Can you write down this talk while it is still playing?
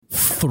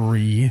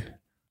3,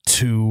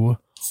 2,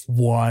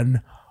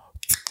 1.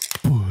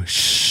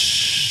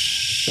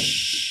 Bush.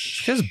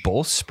 Did you guys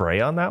both spray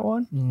on that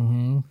one?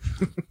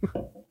 Mm-hmm.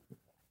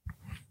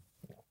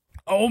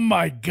 Oh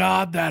my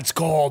God, that's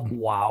cold.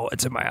 Wow,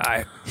 it's in my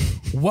eye.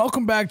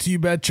 Welcome back to You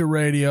Betcha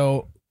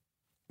Radio.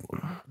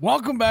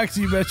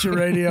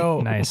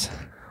 Nice.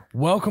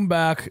 Welcome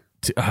back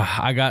to.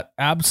 I got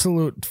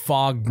absolute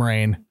fog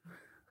brain.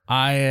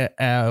 I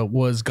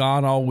was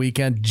gone all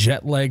weekend,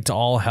 jet lagged to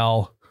all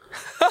hell.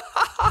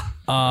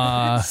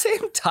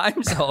 Same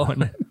time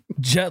zone.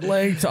 Jet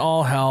lagged to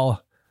all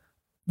hell.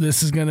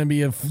 This is going to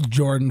be a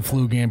Jordan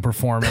flu game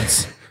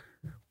performance.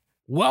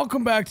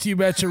 Welcome back to You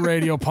Betcha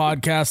Radio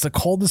podcast, the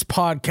coldest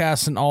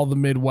podcast in all the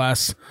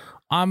Midwest.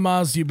 I'm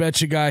Maz, You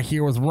Betcha guy,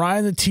 here with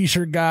Ryan, the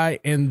t-shirt guy,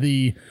 in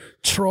the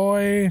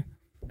Troy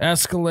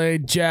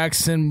Escalade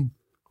Jackson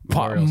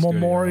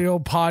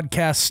Memorial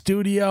Podcast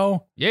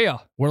Studio. Yeah.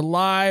 We're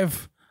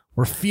live.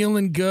 We're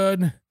feeling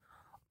good.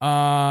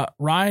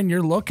 Ryan,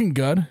 you're looking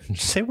good. Did you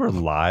say we're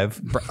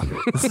live?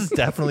 This is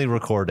definitely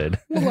recorded.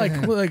 like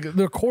the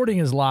recording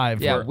is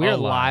live. Yeah, we're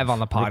live on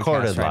the podcast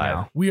Recorded right live.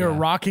 now. We are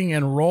rocking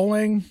and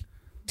rolling.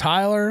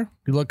 Tyler,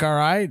 you look all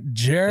right.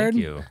 Jared,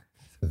 Thank you.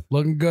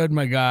 looking good,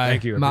 my guy.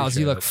 Thank you. Miles,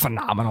 you look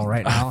phenomenal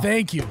right now.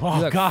 Thank you. You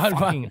Oh look God,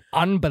 fucking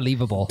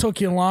unbelievable. took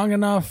you long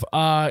enough.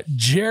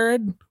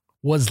 Jared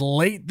was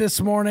late this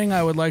morning.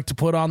 I would like to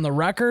put on the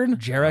record.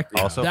 Jarek.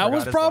 Also, That forgot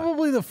was his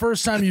probably the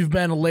first time you've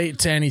been late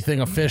to anything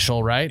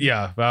official, right?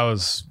 Yeah,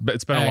 it's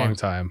been Hey. a long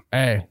time.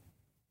 Hey,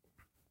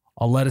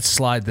 I'll let it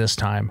slide this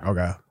time.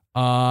 Okay.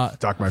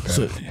 Dock my pen.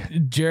 So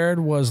Jared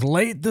was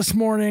late this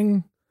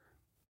morning.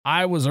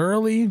 I was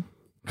early,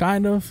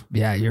 kind of.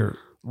 Yeah, you're.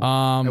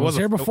 Was was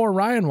here before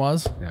Ryan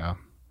was. Yeah.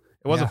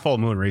 It was a full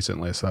moon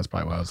recently, so that's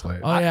probably why I was late.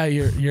 Oh yeah,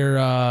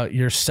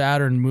 your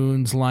Saturn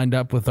moon's lined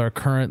up with our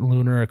current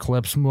lunar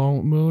eclipse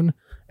moon,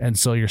 and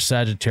so your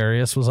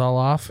Sagittarius was all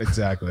off.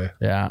 Exactly.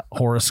 Yeah,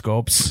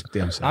 horoscopes.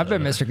 Damn sad. I've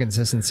been Mr.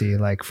 Consistency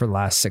like for the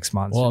last 6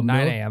 months. Well,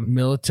 9 a.m.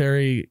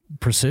 military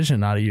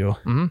precision out of you.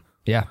 Mm-hmm.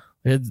 Yeah.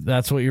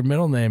 That's what your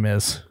middle name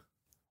is.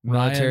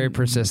 Military Ryan-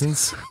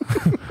 persistence.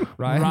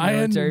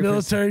 Ryan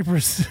military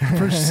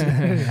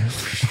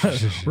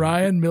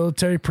Ryan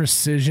military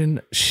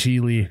precision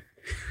Sheely.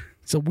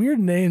 It's a weird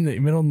name, that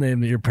middle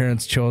name that your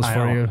parents chose I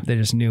for know. you. They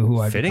just knew who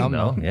I'd fitting become.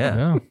 though. Yeah.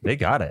 Yeah. They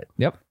got it.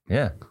 Yep.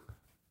 Yeah.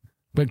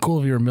 But cool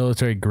if your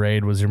military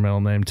grade was your middle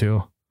name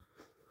too.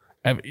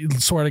 I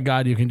swear to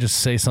God, you can just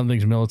say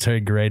something's military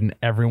grade and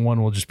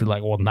everyone will just be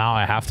like, well, now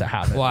I have to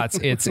have it. Well,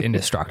 it's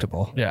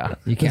indestructible. Yeah.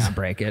 You can't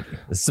break it.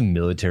 This is a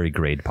military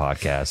grade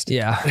podcast.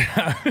 Yeah.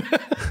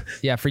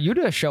 Yeah. For you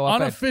to show up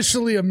at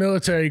Unofficially a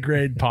military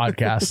grade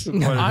podcast.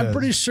 I'm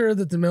pretty sure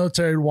that the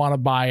military would want to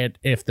buy it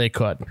if they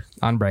could.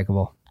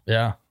 Unbreakable.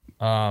 Yeah.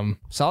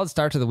 Solid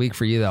start to the week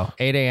for you though.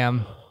 8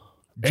 a.m.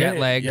 Jet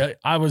lag. Yeah,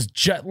 I was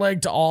jet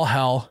lagged to all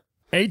hell.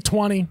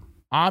 8:20.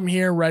 I'm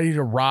here ready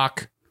to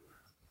rock.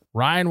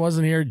 Ryan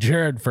wasn't here.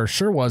 Jared for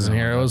sure wasn't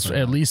here. It was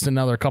at least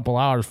another couple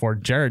hours before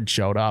Jared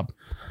showed up.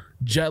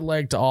 Jet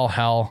lagged to all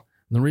hell.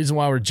 And the reason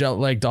why we're jet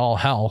lagged to all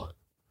hell,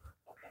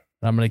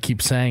 I'm going to keep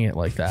saying it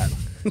like that,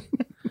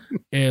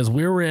 is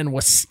we were in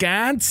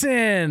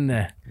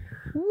Wisconsin.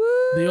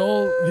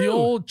 The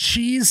old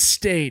cheese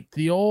state.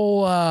 The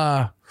old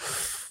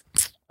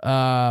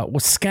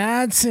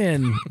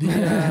Wisconsin.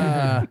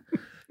 The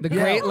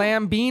Great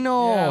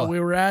Lambino. Yeah, we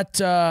were at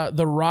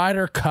the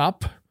Ryder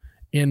Cup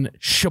in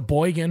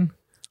Sheboygan.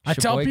 I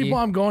tell Sheboygan. people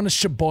I'm going to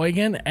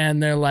Sheboygan,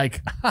 and they're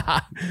like,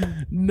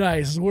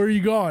 nice. Where are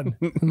you going?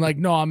 I'm like,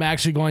 no, I'm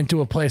actually going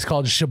to a place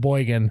called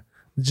Sheboygan.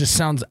 It just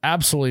sounds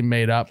absolutely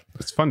made up.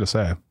 It's fun to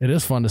say. It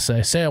is fun to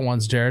say. Say it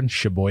once, Jared.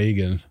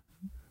 Sheboygan.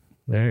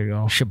 There you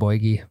go.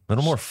 Sheboygan. A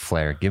little more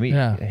flair. Give me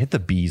hit the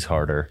B's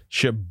harder.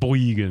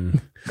 Sheboygan.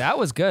 That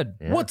was good.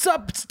 Yeah. What's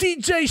up? It's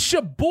DJ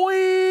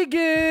Sheboygan.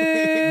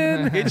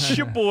 It's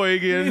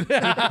Sheboygan.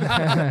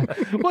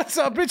 What's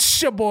up? It's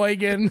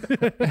Sheboygan.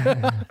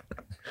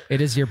 It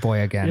is your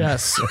boy again.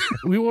 Yes,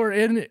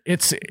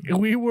 it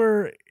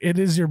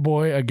is your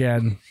boy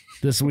again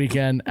this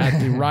weekend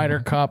at the Ryder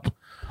Cup,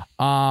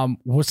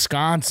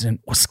 Wisconsin,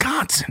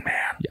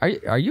 man,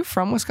 Are you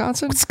from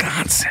Wisconsin?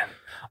 Wisconsin.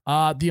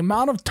 The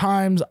amount of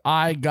times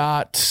I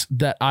got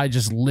that I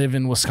just live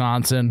in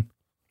Wisconsin,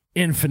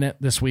 infinite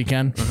this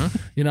weekend.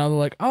 You know, they're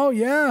like, oh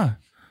yeah,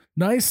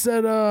 nice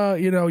that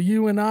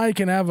you and I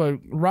can have a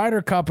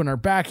Ryder Cup in our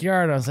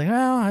backyard. I was like,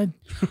 well, I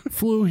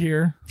flew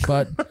here,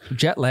 but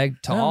Jet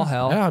lag to all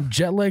hell. Yeah, I'm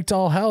jet lagged to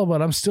all hell,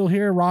 but I'm still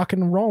here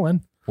rocking and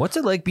rolling. What's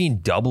it like being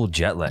double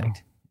jet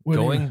lagged? What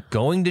do you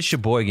Going to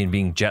Sheboygan,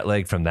 being jet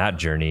lagged from that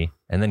journey,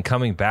 and then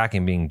coming back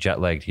and being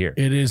jet lagged here.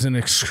 It is an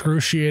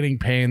excruciating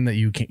pain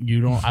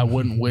that I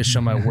wouldn't wish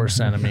on my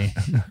worst enemy,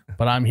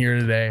 but I'm here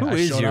today. Who I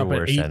is showed your up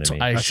worst at enemy?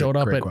 I That's showed a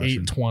up great at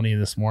question. 8:20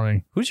 this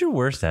morning. Who's your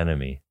worst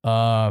enemy?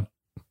 My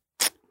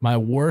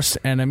worst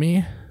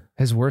enemy,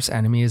 His worst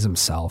enemy is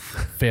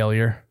himself.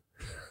 failure.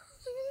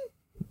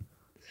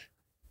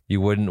 You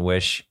wouldn't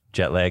wish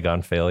jet lag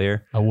on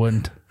failure? I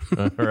wouldn't.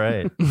 All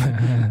right.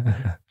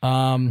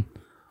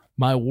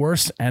 My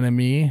worst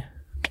enemy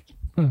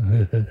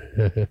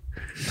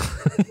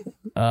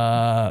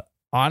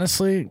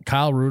Honestly,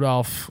 Kyle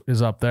Rudolph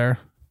is up there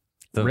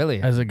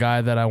Really? as a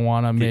guy that I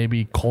want to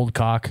maybe cold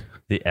cock.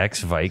 The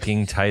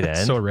ex-Viking tight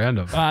end. So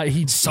random.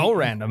 He's So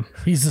random.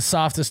 He's the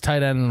softest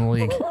tight end in the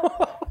league.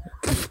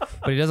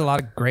 But he does a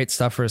lot of great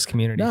stuff for his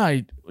community.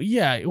 No,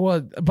 yeah,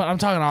 well, but I'm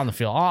talking on the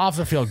field. Off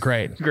the field,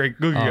 great. Great,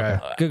 good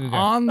guy. Good.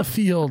 On the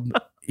field,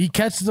 he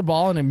catches the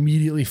ball and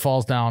immediately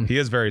falls down. He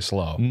is very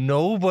slow.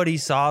 Nobody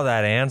saw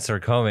that answer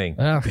coming.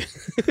 Yeah.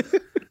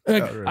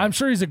 Like, I'm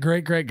sure he's a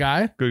great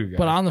guy. Good guy.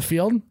 But on the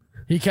field,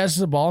 he catches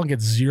the ball and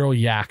gets 0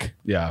 yak,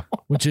 Yeah.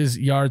 which is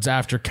yards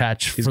after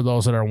catch for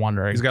those that are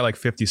wondering. He's got like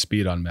 50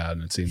 speed on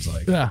Madden, it seems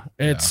like. Yeah,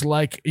 it's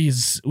like we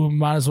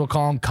might as well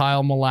call him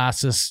Kyle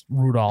Molasses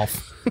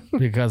Rudolph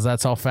because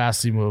that's how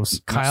fast he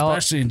moves, Kyle-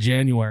 especially in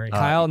January.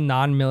 Kyle,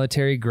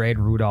 non-military grade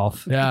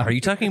Rudolph. Yeah. Are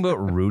you talking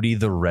about Rudy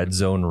the Red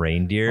Zone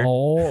Reindeer?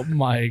 Oh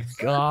my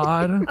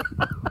God.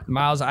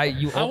 Miles, you I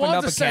opened wanted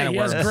up to a say can of he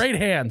worms. has great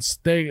hands.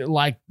 They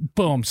like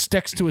boom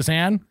sticks to his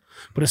hand,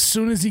 but as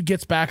soon as he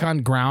gets back on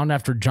ground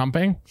after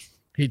jumping,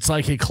 it's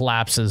like he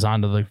collapses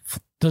onto the.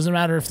 Doesn't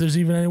matter if there's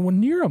even anyone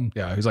near him.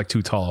 Yeah, he's like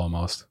too tall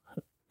almost.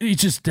 He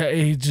just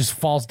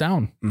falls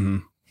down. Mm-hmm.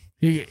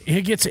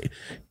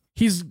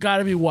 He's got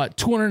to be what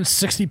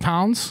 260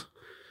 pounds.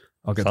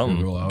 I'll get Something.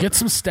 the rule out. Get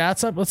some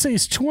stats up. Let's say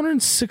he's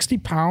 260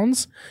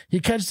 pounds. He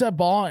catches that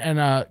ball, and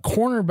a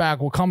cornerback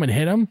will come and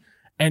hit him,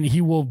 and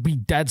he will be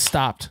dead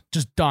stopped.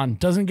 Just done.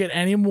 Doesn't get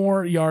any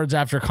more yards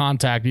after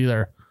contact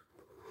either.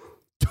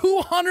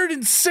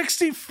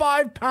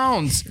 265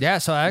 pounds. Yeah,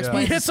 so that He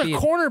explains hits a the speed.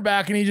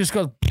 cornerback, and he just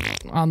goes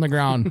on the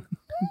ground.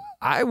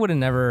 I would have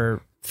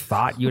never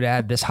thought you'd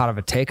had this hot of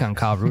a take on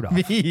Kyle Rudolph.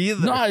 Me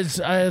either. No,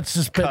 it's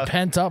just been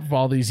pent up for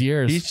all these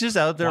years. He's just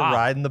out there Wow.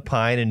 riding the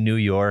pine in New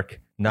York, Are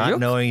you not a-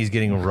 knowing he's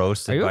getting Are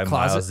roasted you a by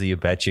closet- Miles the You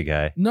Betcha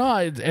guy. No,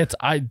 it's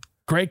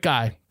great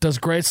guy. Does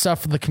great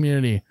stuff for the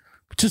community.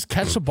 Just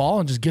catch the ball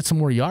and just get some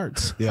more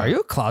yards. Yeah. Are you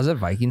a closet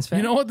Vikings fan?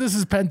 You know what this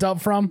is pent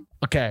up from?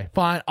 Okay,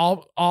 fine.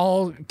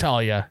 I'll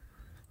tell you.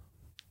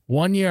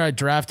 One year I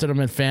drafted him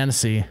in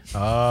fantasy. Oh.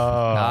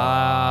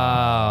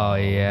 Oh,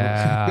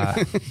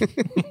 yeah.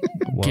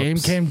 Game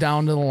came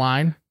down to the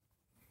line.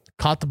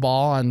 Caught the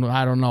ball and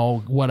I don't know,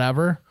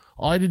 whatever.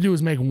 All I had to do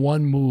was make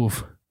one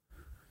move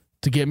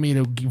to get me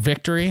to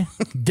victory.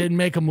 Didn't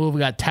make a move.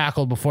 Got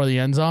tackled before the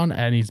end zone,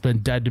 and he's been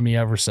dead to me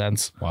ever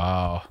since.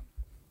 Wow.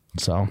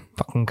 So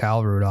Fucking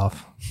Kyle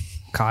Rudolph.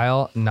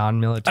 Kyle,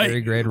 non-military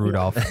Hey. grade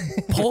Rudolph.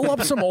 pull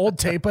up some old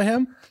tape of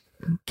him.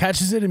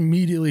 Catches it,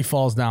 immediately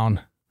falls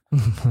down.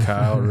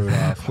 Kyle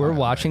Rudolph. We're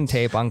watching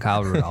tape on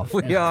Kyle Rudolph.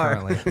 We are.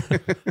 Currently.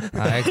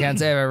 I can't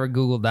say I've ever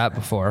Googled that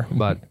before,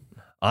 but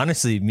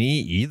Honestly, me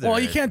either. Well,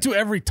 you can't do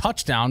every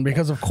touchdown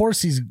because, of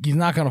course, he's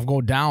not going to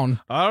go down.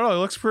 I don't know. He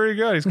looks pretty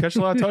good. He's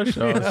catching a lot of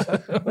touchdowns.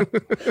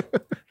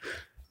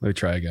 Let me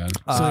try again.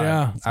 So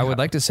yeah, I would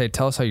like to say,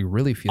 tell us how you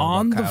really feel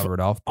On about the Kyle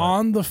Rudolph. but-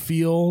 on the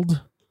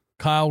field,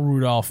 Kyle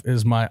Rudolph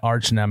is my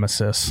arch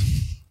nemesis.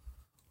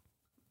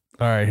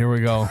 All right, here we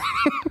go.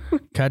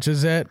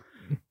 Catches it.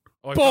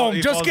 Oh, Boom!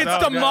 he Just falls gets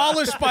down. Yeah.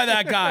 demolished by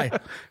that guy.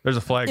 There's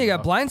a flag. He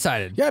got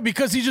blindsided. Yeah,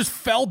 because he just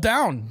fell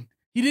down.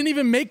 He didn't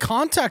even make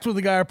contact with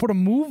the guy or put a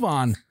move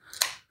on.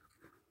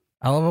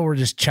 I love how we're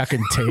just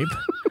checking tape.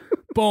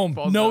 Boom!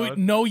 Falls No,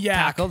 down. no yak.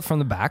 Tackled from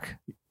the back.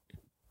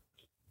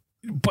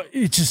 But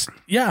it just,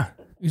 yeah.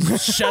 He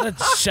just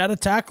shed a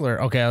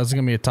tackler. Okay, that was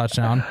going to be a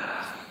touchdown.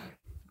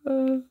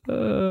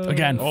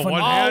 Again. Oh, fun-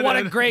 one-handed. what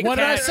a great What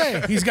did I catch.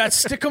 say? He's got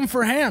stickum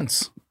for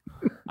hands.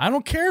 I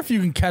don't care if you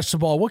can catch the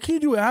ball. What can you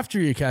do after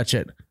you catch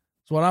it?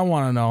 That's what I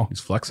want to know. He's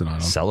flexing on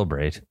him.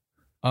 Celebrate.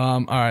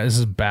 All right, this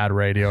is bad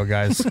radio,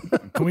 guys.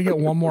 Can we get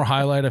one more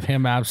highlight of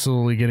him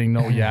absolutely getting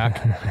no yak?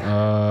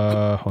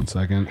 1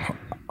 second.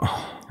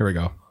 Here we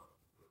go.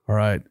 All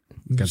right.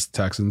 Against the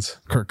Texans.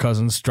 Kirk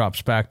Cousins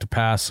drops back to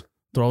pass,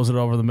 throws it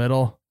over the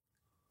middle.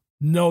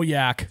 No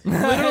yak.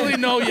 Literally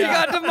no He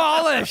yak. got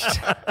demolished.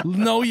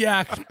 No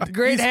yak.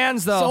 Great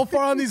hands, though. So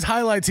far on these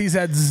highlights, he's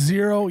had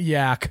 0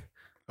 yak.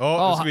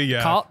 Oh, this will be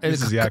Yak. Kyle-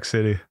 This is Yak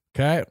City.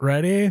 Okay,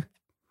 ready?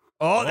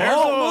 Oh, there's a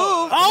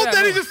move. Oh, Yeah,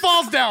 then he no. just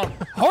falls down.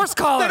 Horse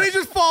collar. Then he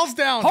just falls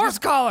down. Horse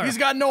collar. He's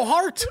got no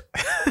heart.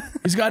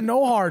 He's got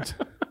no heart.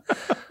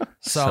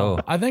 So, So-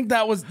 I think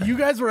that was, you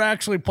guys were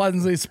actually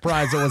pleasantly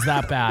surprised it was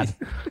that bad.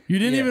 You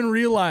didn't even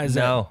realize it.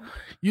 No.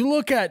 You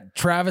look at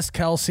Travis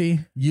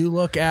Kelce. You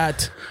look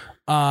at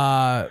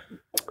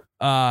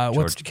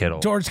what's Kittle.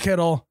 George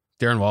Kittle.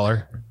 Darren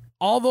Waller.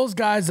 All those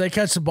guys, they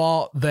catch the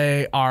ball.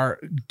 They are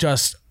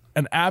just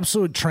an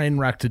absolute train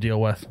wreck to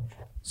deal with.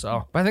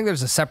 So But I think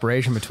there's a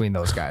separation between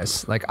those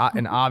guys, like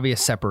an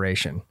obvious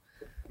separation.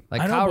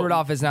 Like I know, Kyle but-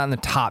 Rudolph is not in the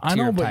top tier. I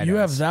know, of but tight you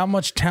have ends. that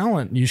much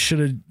talent. You should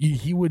have.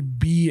 He would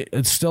be.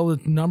 It's still the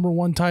number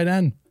one tight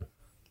end.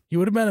 He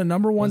would have been a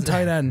number one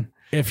tight end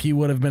if he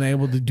would have been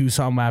able to do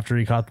something after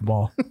he caught the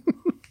ball.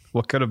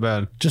 What could have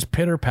been? Just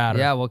pitter patter.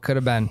 Yeah, what could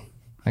have been?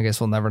 I guess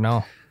we'll never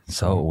know.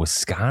 So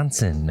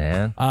Wisconsin,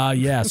 man.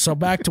 Yeah. So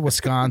back to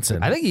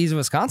Wisconsin. I think he's a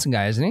Wisconsin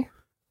guy, isn't he?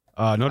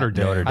 Notre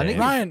Dame. Notre I think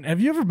Ryan,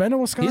 have you ever been to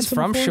Wisconsin? he's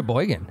from before?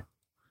 Sheboygan.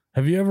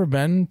 Have you ever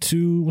been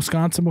to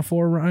Wisconsin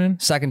before, Ryan?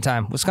 Second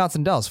time.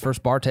 Wisconsin Dells,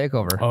 first bar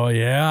takeover. Oh,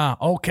 yeah.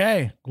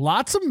 Okay.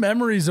 Lots of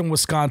memories in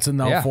Wisconsin,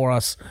 though, Yeah. for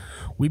us.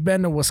 We've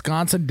been to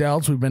Wisconsin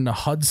Dells. We've been to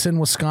Hudson,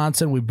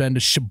 Wisconsin. We've been to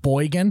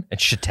Sheboygan.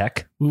 And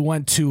Chautauqua. We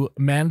went to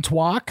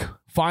Manitowoc.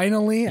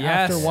 Finally,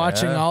 Yes. after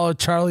watching all of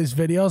Charlie's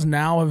videos,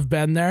 now have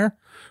been there.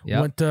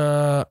 Yep. Went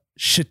to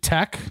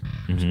Chautauqua.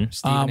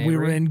 Stephen We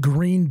were Avery. in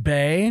Green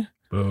Bay.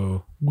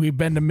 Boo. We've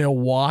been to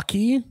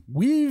Milwaukee.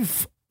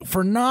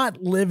 For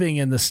not living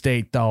in the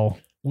state, though,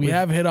 we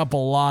have hit up a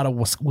lot of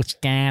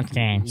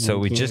Wisconsin. So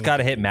we just got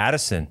to hit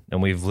Madison,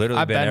 and we've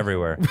literally I've been been.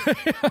 everywhere.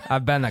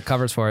 I've been that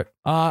covers for it.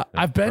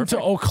 I've been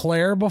to Eau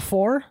Claire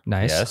before.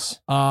 Nice. Yes.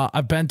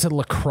 I've been to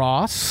La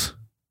Crosse.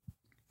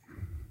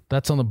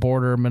 That's on the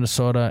border of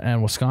Minnesota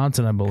and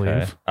Wisconsin, I believe.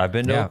 Okay. I've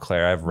been to Yeah. Eau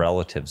Claire. I have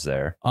relatives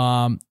there.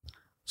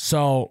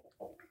 So,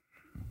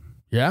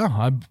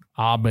 yeah,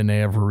 I've been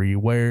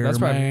everywhere. That's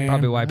man.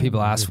 probably why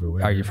people ask,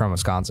 are you from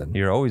Wisconsin?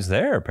 You're always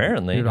there,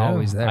 apparently. You're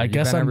always there. I You've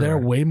guess been I'm there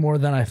everywhere. way more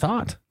than I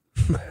thought.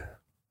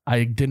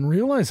 I didn't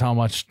realize how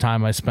much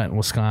time I spent in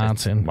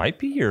Wisconsin. Might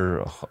be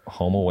your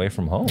home away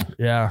from home.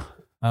 Yeah.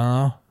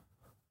 How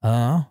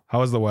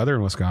was the weather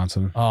in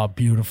Wisconsin? Oh,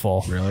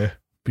 beautiful. Really?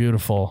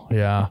 Beautiful.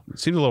 Yeah. It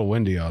seemed a little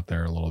windy out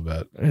there a little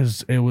bit.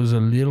 It was a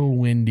little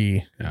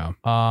windy. Yeah.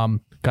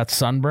 Got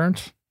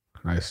sunburnt.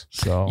 Nice.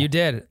 So You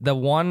did. The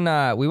one,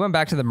 we went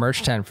back to the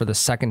merch tent for the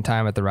second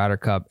time at the Ryder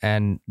Cup,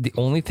 and the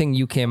only thing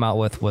you came out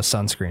with was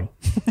sunscreen.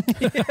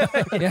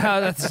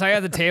 Yeah, so I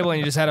had the table, and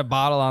you just had a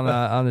bottle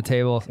on the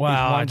table.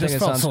 wow, One I just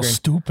thing of felt so sunscreen.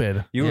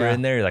 stupid. You were Yeah.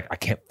 in there. You're like, I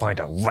can't find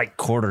a light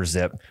quarter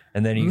zip.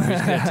 And then you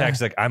just get a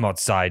text like, I'm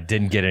outside.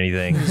 Didn't get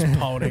anything.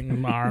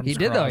 Pouting my arms. He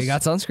did, though. He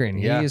got crossed.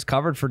 sunscreen. Yeah. He is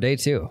covered for day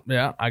 2.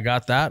 Yeah, I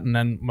got that, and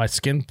then my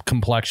skin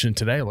complexion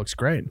today looks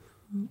great.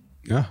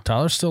 Yeah.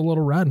 Tyler's still a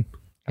little red.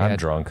 I'm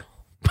drunk.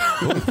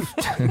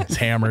 He's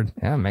hammered.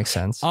 Yeah, makes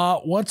sense.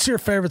 What's your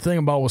favorite thing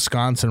about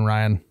Wisconsin,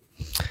 Ryan?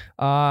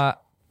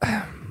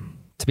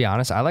 To be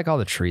honest, I like all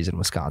the trees in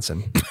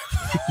Wisconsin.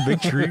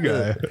 Big tree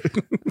guy.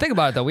 Think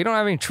about it, though. We don't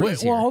have any trees Wait,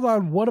 here. well, hold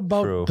on. What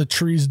about True. the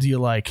trees do you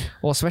like?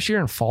 Well, especially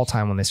during fall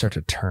time when they start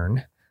to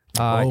turn.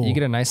 Oh. You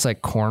get a nice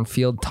like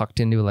cornfield tucked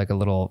into like a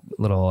little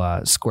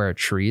square of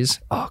trees.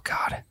 Oh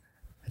God,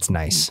 it's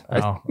nice.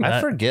 Oh, I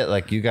forget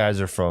like you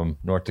guys are from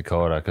North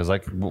Dakota because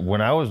like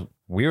when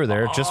we were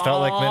there, it just felt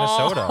like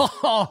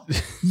Minnesota.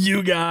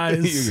 you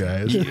guys. You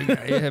guys.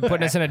 You're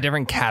putting us in a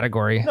different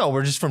category. No,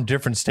 we're just from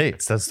different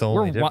states. That's the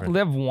only difference.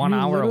 Live 1 You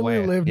hour literally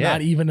away. live Yeah.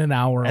 not even an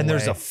hour And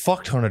there's away. a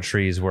fuck ton of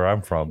trees where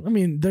I'm from. I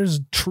mean, there's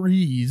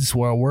trees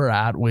where we're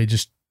at. We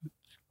just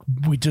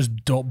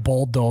don't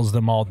bulldoze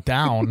them all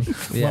down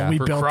Yeah. when we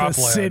For built this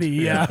cropland. city.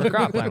 Yeah.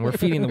 Cropland. We're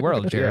feeding the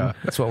world, Jared. Yeah.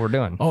 That's what we're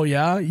doing. Oh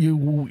yeah,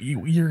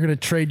 you're gonna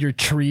trade your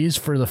trees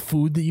for the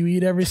food that you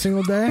eat every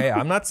single day. Hey,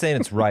 I'm not saying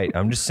it's right.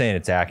 I'm just saying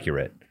it's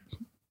accurate.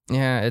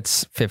 Yeah,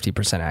 it's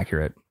 50%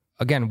 accurate.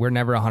 Again, we're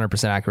never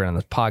 100% accurate on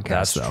this podcast,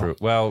 That's though. true.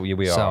 Well,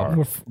 we So-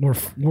 are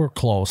We're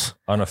close.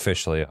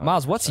 unofficially.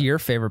 Miles, what's your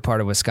favorite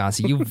part of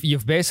Wisconsin?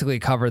 You've basically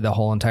covered the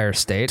whole entire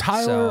state.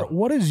 Tyler, so-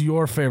 what is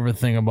your favorite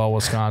thing about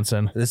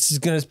Wisconsin? This is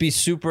going to be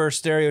super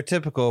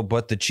stereotypical,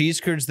 but the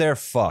cheese curds there,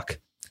 fuck.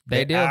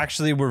 They do.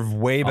 actually were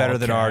way better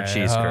than our Okay,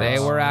 cheese curds. They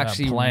were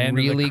actually playing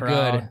to the really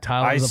crowd. good.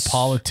 Tyler's a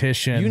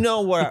politician. You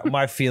know what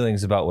my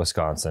feelings about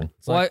Wisconsin?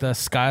 it's like What? the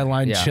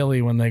Skyline Yeah.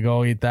 chili when they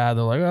go eat that.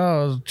 They're like,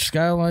 "Oh,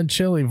 Skyline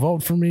chili,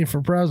 vote for me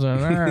for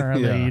president."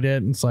 And they Yeah. eat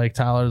it. And it's like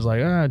Tyler's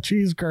like,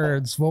 cheese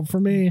curds, vote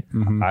for me.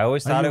 I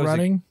always thought Are it you was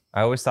running?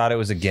 I always thought it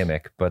was a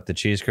gimmick, but the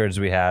cheese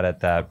curds we had at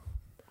that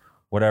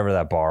whatever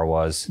that bar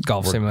was,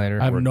 Golf were- simulator.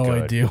 I have We're no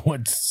good. idea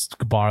what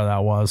bar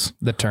that was.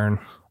 The turn.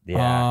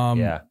 Yeah,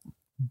 yeah.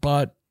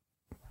 But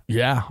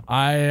yeah,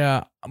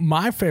 I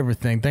my favorite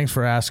thing. Thanks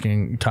for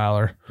asking,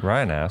 Tyler.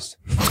 Ryan asked.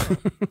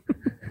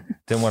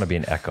 Didn't want to be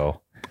an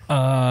echo.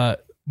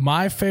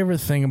 My favorite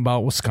thing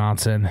about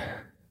Wisconsin,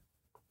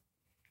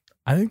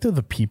 I think they're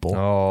the people.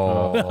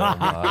 Oh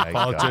my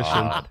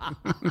Politician.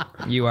 God.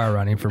 You are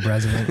running for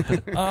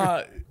president.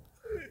 God.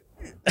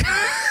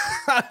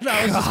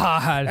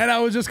 And I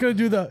was just gonna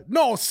do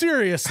no,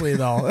 seriously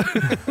though,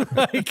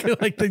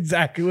 like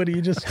exactly what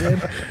he just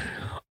did.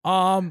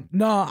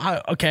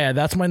 Okay,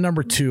 that's my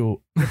number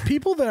 2. The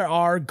people there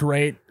are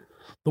great.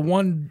 The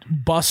one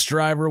bus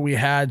driver we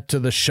had to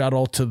the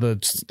shuttle to the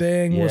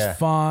thing was Yeah.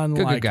 fun.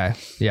 Good guy.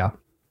 Yeah.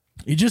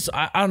 You just,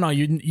 I don't know.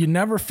 You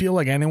never feel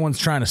like anyone's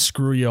trying to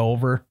screw you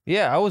over.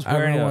 Yeah, I was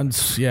wearing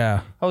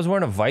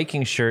a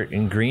Viking shirt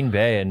in Green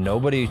Bay, and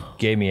nobody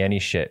gave me any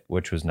shit,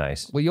 which was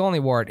nice. Well, you only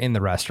wore it in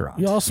the restaurant.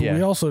 We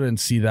Yeah. also didn't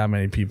see that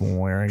many people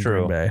wearing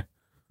True. Green Bay.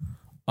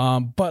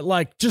 But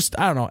like, just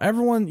I don't know.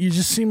 Everyone, you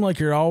just seem like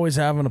you're always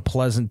having a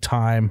pleasant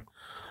time.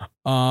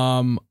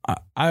 I'll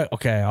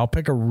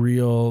pick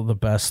the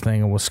best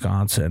thing in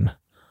Wisconsin.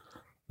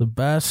 The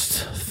best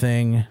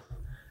thing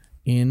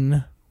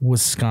in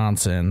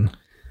Wisconsin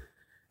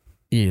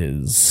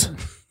is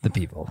The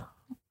people.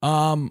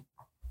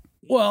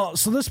 well,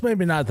 so this may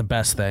be not the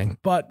best thing,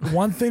 but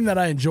one thing that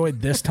I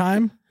enjoyed this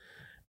time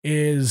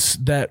is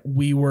that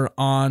we were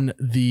on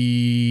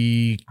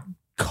the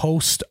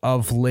coast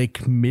of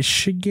Lake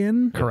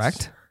Michigan.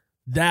 Correct.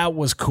 That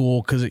was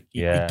cool because it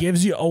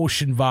gives you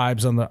ocean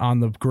vibes on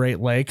the Great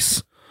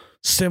Lakes,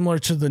 similar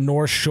to the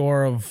North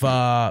Shore of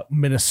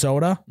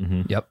Minnesota.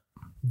 Yep.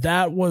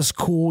 That was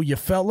cool. You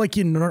felt like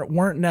you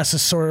weren't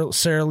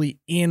necessarily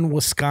in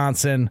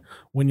Wisconsin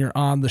when you're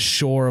on the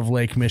shore of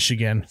Lake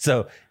Michigan.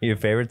 So your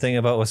favorite thing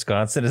about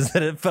Wisconsin is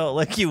that it felt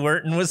like you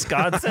weren't in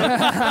Wisconsin. To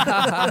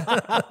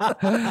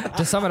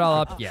sum it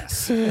all up, yes.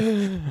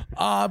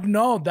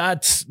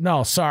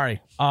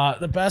 Sorry.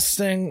 The best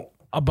thing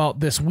about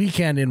this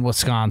weekend in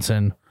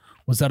Wisconsin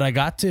was that I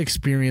got to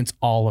experience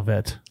all of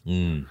it.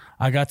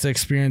 I got to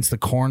experience the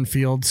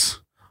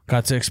cornfields,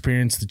 got to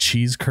experience the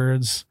cheese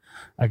curds.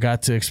 I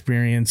got to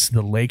experience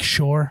the lake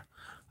shore.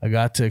 I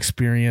got to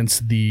experience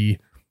the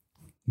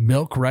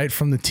milk right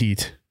from the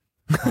teat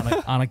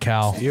on a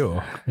cow.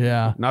 Ew.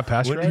 Yeah. Not When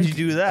pasteurized? did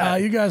you do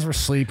that? You guys were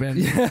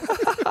sleeping.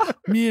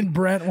 Me and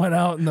Brent went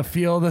out in the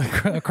field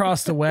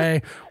across the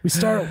way.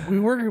 We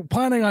were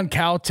planning on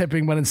cow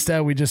tipping, but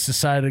instead we just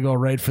decided to go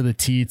right for the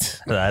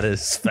teat. That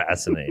is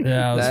fascinating.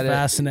 Yeah, it was That is-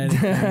 fascinating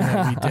thing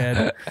that we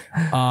did.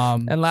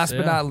 And last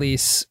but not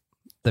least,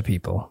 the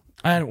people.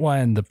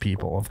 And the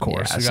people, of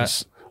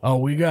course. Yeah,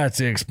 we got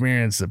to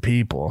experience the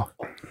people.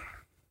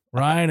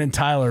 Ryan and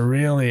Tyler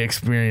really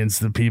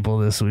experienced the people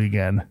this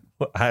weekend.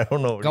 I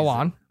don't know. Go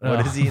on.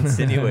 What is he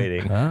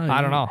insinuating?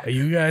 I don't know.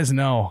 You guys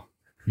know.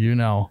 You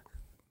know.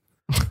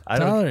 I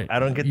Tyler,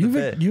 don't get the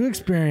bit. You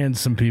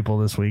experienced some people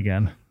this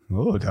weekend.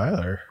 Oh,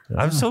 Tyler.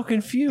 I'm so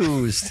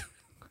confused.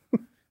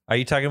 Are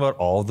you talking about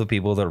all the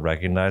people that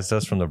recognized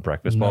us from the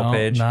Breakfast Ball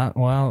page? Not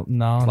Plug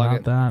not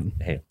it. that.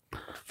 Hey,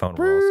 found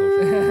we're all social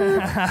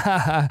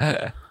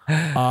media.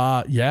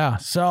 Yeah.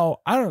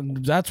 So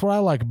that's what I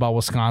like about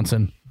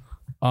Wisconsin.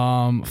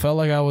 Felt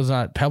like I was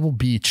at Pebble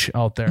Beach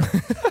out there.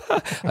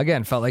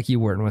 Again, felt like you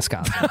were in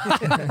Wisconsin.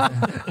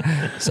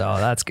 So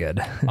that's good.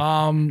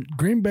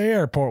 Green Bay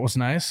Airport was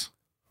nice.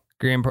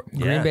 Green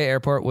Bay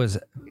Airport was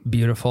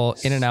beautiful.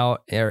 In and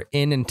out, or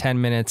in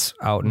 10 minutes,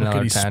 out in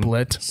another 10.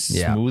 Split.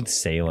 Yeah. Smooth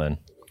sailing.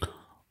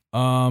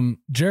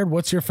 Jared,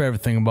 what's your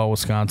favorite thing about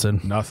Wisconsin?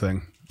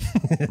 Nothing.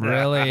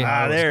 Really?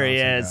 There he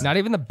is. Not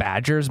even the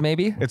Badgers,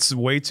 maybe? It's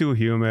way too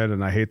humid,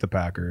 and I hate the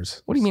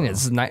Packers. What do you mean?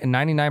 It's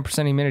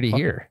 99% humidity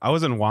here. I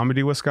was in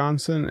Wamedy,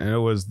 Wisconsin, and it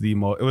was the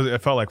most.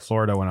 It felt like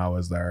Florida when I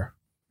was there.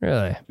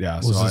 Really? Yeah.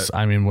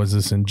 Was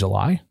this in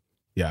July?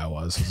 Yeah, it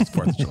was. It was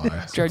 4th of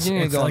July. Jared, you need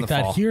to It's go in like the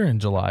that fall. here in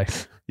July.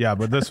 Yeah,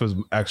 but this was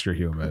extra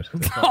humid.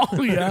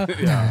 Oh yeah.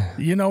 Yeah.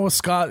 You know,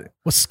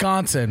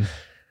 Wisconsin.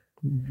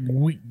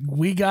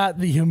 We got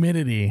the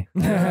humidity.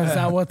 Is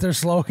that what their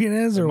slogan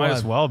is, or Might what?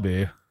 as well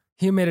be.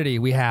 Humidity,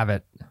 we have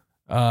it.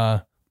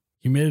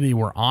 Humidity.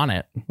 We're on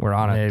it. We're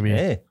on it. Maybe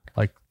Hey,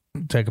 like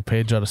take a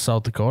page out of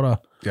South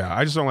Dakota. Yeah,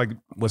 I just don't like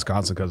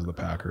Wisconsin because of the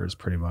Packers,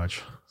 pretty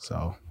much.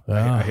 So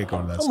Yeah. I hate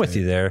going to that I'm with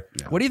you there.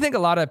 What do you think a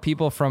lot of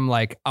people from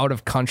like out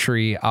of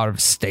country, out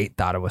of state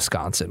thought of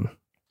Wisconsin?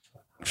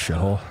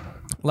 Shithole.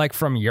 Like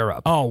from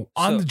Europe. Oh,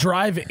 on the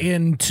drive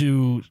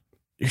into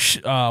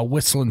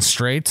Whistling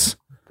Straits.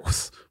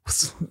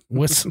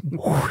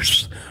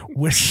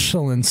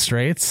 Whistling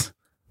Straits.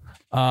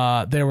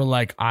 They were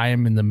like, I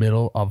am in the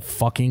middle of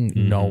fucking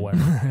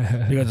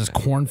nowhere. You got this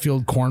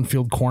cornfield.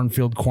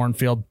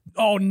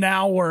 Oh,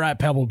 now we're at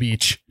Pebble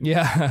Beach.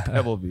 Yeah.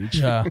 Pebble Beach.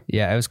 Yeah.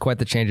 Yeah, it was quite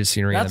the change of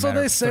scenery. That's in a what matter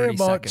they of say 30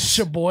 about seconds.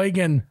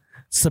 Sheboygan.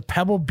 It's the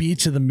Pebble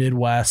Beach of the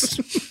Midwest.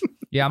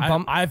 Yeah, I'm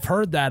pumped. I've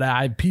heard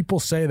that. People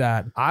say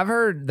that. I've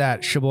heard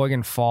that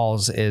Sheboygan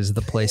Falls is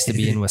the place to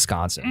be in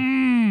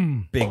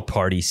Wisconsin. Big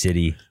party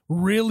city.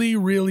 Really,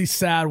 really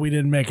sad we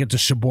didn't make it to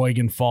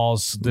Sheboygan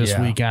Falls this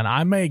Yeah. weekend.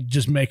 I may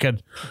just make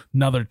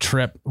another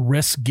trip,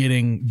 risk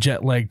getting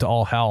jet lagged to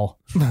all hell,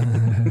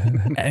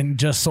 and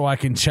just so I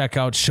can check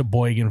out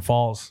Sheboygan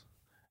Falls.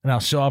 And I'll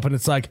show up and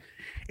it's like,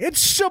 it's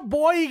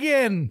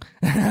Sheboygan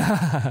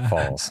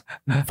Falls.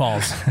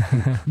 Falls.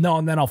 No,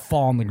 and then I'll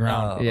fall on the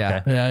ground.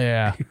 Yeah.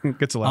 Yeah.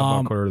 Gets a lot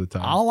about quarter of the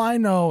time. All I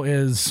know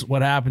is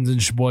what happens in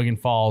Sheboygan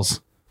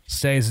Falls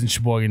stays in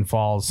Sheboygan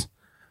Falls.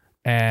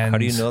 And How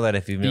do you know that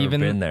if you've never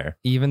been there?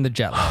 Even the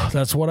jet lag.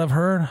 that's what I've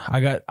heard.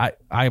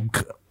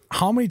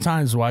 How many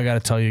times do I got to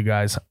tell you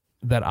guys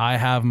that I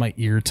have my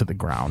ear to the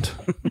ground?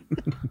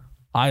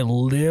 I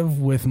live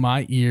with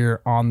my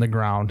ear on the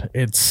ground.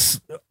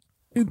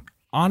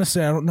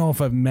 Honestly, I don't know if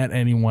I've met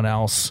anyone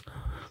else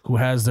who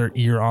has their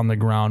ear on the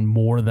ground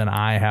more than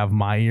I have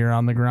my ear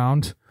on the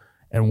ground.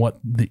 And what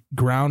the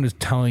ground is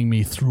telling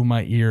me through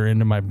my ear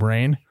into my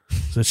brain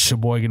is that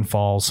Sheboygan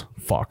Falls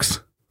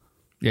fucks.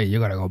 Yeah, you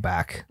got to go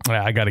back.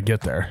 Yeah, I got to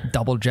get there.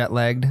 Double jet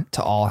lagged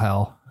to all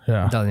hell.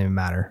 Yeah. Doesn't even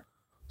matter.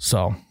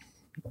 So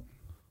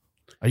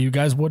you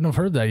guys wouldn't have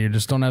heard that. You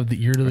just don't have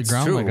the ear to the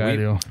ground true. like I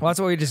do. Well, that's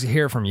what we just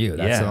hear from you.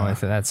 That's the Yeah. only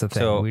thing. That's the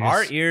thing. So We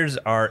our just- ears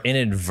are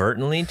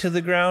inadvertently to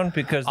the ground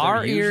because they're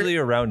Our ear- usually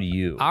around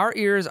you. our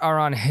ears are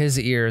on his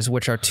ears,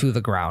 which are to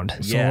the ground.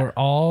 So Yeah. we're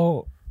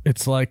all,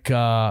 it's like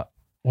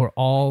we're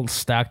all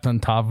stacked on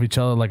top of each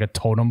other like a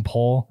totem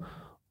pole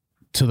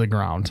to the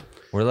ground.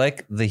 We're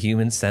like the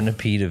human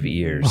centipede of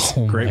ears.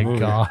 Oh Great my movie.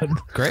 God.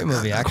 Great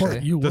movie, actually.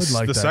 You would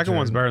like The that, second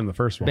one's Jared. better than the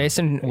first one. Based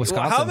in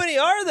Wisconsin. How many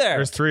are there?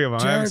 There's 3 of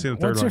them. I haven't Jared, seen the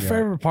third what's one your yet.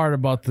 favorite part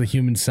about the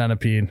human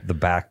centipede? The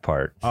back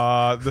part.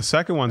 The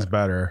second one's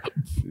better.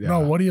 Yeah. No,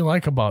 what do you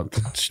like about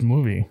the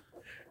movie?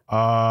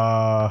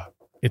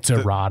 It's The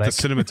erotic.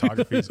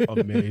 cinematography is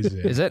amazing.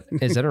 Is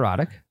it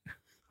erotic?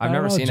 I've I don't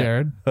never know, seen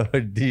Jared.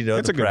 Do you know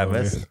It's the a good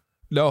premise? movie.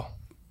 No.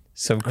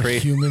 Some A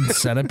crazy. human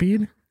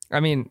centipede? I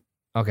mean,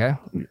 okay.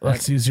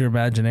 Let's use your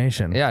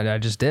imagination. Yeah, I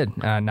just did.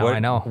 Now I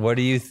know. What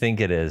do you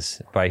think it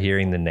is by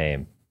hearing the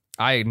name?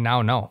 I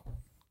now know.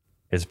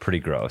 It's pretty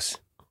gross.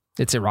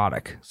 It's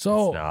erotic.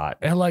 So It's not.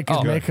 it like is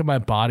Oh. making my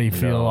body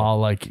feel No. all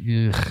like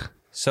ugh.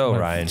 So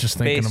Like, Ryan, just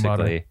thinking about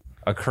basically,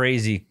 a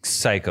crazy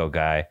psycho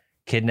guy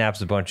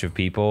kidnaps a bunch of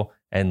people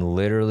and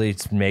literally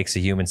makes a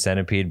human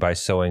centipede by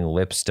sewing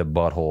lips to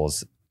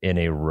buttholes in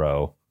a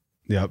row.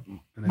 Yep.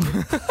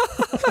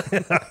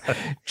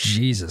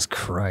 Jesus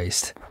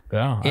Christ.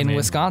 Yeah. I In mean,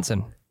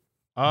 Wisconsin.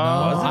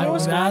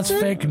 that's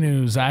fake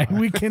news.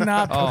 We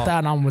cannot put Oh.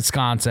 that on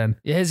Wisconsin.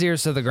 His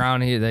ears to the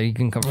ground. He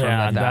can confirm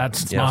Yeah, that.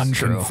 that's Yes,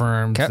 true.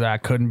 unconfirmed. Okay.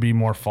 That couldn't be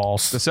more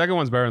false. The second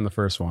one's better than the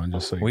first one,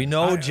 just so you We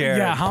know, Jared.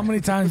 Yeah, how many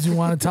times do you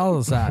want to tell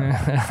us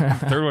that?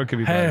 The third one could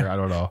be Hey. better. I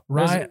don't know.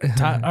 Right?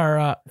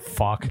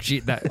 Fuck.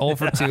 Gee, that 0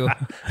 for 2.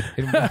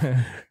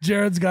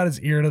 Jared's got his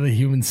ear to the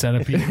human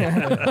centipede.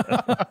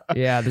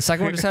 Yeah, the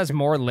second one just has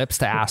more lips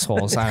to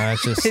assholes. I don't know,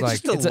 it's just It's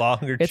like just a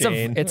longer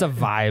chain. It's a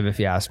vibe, if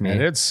you ask me.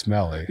 And it's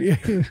smelly.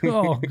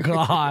 Oh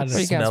God.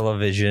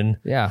 Smell-o-vision.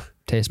 Yeah,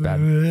 tastes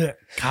bad.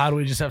 God,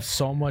 we just have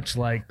so much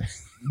like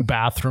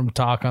bathroom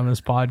talk on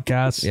this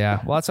podcast. Yeah,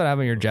 well, that's what happened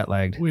when you're jet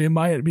lagged. We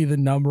might be the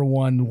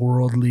 #1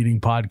 world leading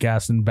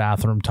podcast in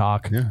bathroom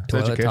talk. Yeah, it's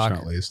Toilet educational talk.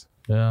 at least.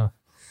 Yeah.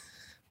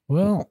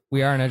 Well,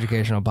 We are an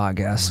educational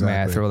podcast. May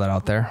I Exactly. throw that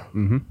out there?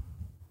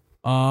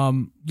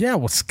 yeah,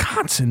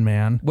 Wisconsin,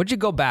 man. Would you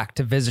go back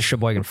to visit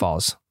Sheboygan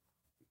Falls?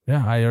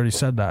 Yeah, I already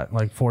said that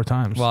like 4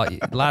 times. Well,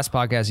 last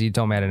podcast you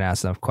told me I didn't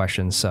ask enough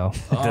questions, so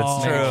That's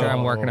Oh. true. make sure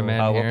I'm working them in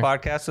What here.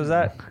 podcast was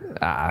that?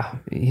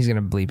 He's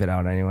gonna bleep it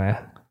out anyway.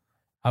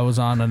 I was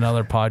on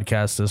another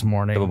podcast this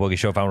morning. Double Boogie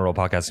Show, Found Roll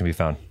Podcast can be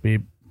found.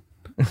 Beep.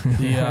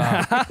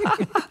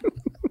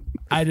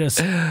 I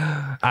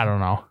don't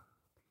know.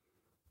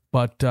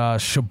 But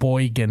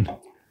Sheboygan.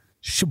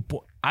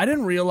 I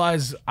didn't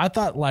realize, I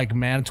thought like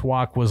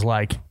Manitowoc was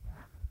like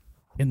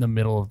in the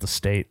middle of the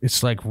state.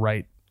 It's like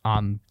right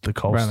on the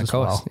coast. Right on the as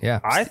coast. well. Yeah.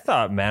 I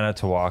thought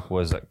Manitowoc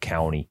was a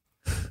county.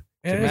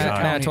 It is a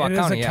county. Manitowoc It is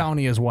County, a yeah.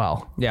 county as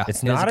well. Yeah.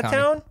 It's it is not a county.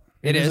 town?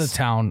 It is. a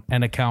town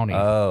and a county.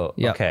 Oh,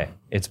 Yep. okay.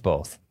 It's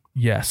both.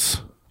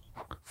 Yes.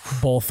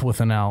 Both with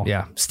an L.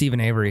 Yeah. Stephen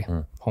Avery,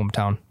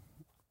 hometown.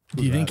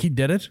 Do you think he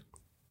did it?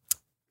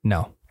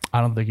 No.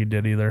 I don't think he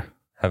did either.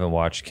 Haven't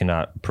watched,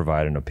 cannot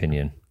provide an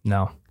opinion.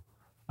 No.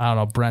 I don't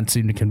know. Brent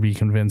seemed to be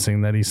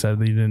convincing that he said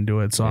that he didn't do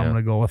it, so I'm Yeah.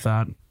 going to go with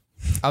that.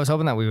 I was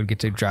hoping that we would get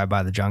to drive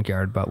by the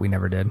junkyard, but we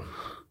never did.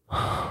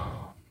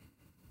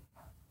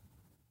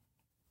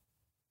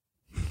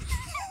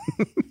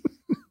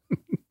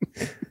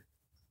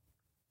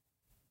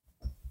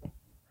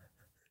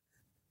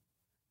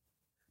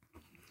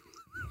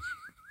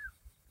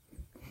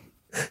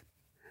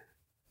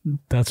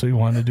 That's what you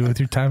wanted to do with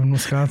your time in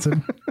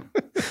Wisconsin?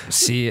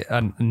 See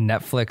a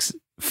Netflix You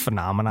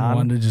phenomenon.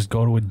 wanted to just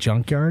go to a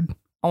junkyard?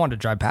 I wanted to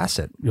drive past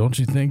it. Don't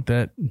you think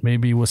that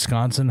maybe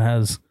Wisconsin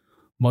has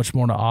much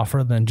more to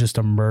offer than just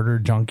a murder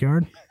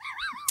junkyard?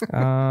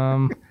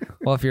 Well,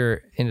 if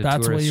you're into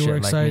That's tourist what you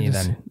were shit like me,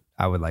 excited to then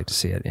I would like to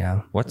see it.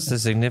 Yeah. What's the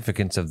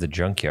significance of the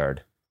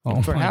junkyard? Oh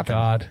what my happened.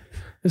 God.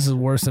 This is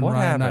worse than What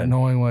Ryan not happened?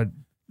 knowing what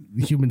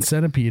human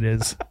centipede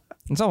is.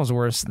 It's almost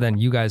worse than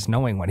you guys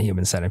knowing what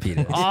human centipede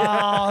is.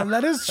 Oh,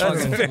 that is true.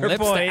 That's a fair Lips to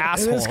point. It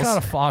assholes. is kind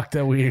of fucked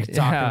that we're talking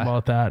Yeah.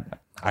 about that.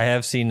 I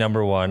have seen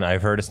 #1.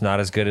 I've heard it's not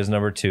as good as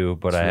 #2,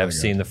 but I have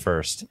seen the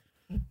first.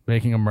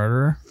 Making a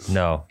murderer?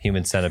 No,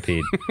 Human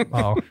Centipede.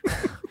 Oh,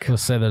 gonna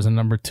say there's a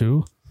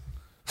 #2.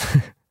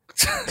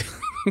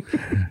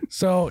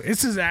 So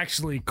this is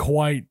actually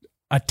quite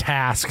a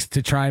task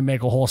to try and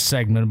make a whole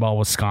segment about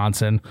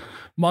Wisconsin.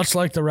 Much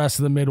like the rest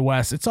of the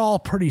Midwest, it's all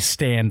pretty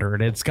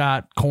standard. It's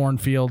got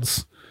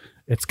cornfields.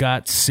 It's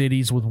got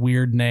cities with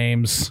weird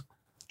names.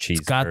 Cheese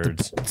It's got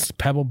curds. the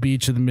Pebble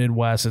Beach of the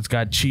Midwest. It's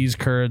got cheese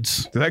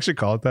curds. Do they actually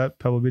call it that?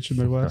 Pebble Beach in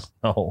the Midwest?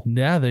 Oh,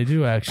 Yeah, they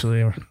do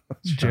actually,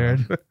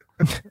 Jared.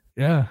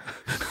 Yeah.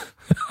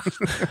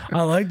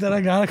 I like that.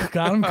 I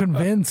got him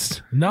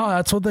convinced. No,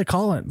 that's what they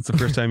call it. It's the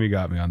first time you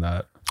got me on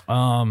that.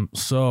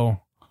 So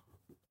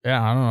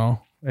yeah, I don't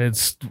know.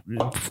 It's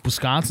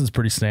Wisconsin's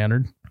pretty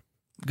standard.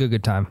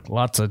 Good time.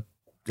 Lots of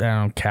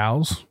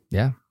cows.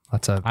 Yeah.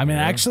 That's a. I mean,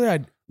 actually,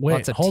 wait.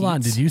 Lots of Hold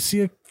on. teats. Did you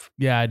see a?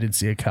 Yeah, I did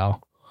see a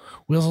cow.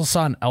 We also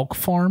saw an elk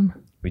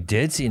farm. we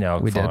did see an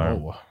elk We did.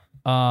 farm.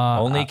 Uh,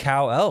 Only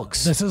cow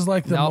elks. this is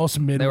like the Nope, most they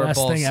were Midwest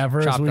bulls. thing ever.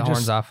 is Chop we the horns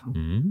just off.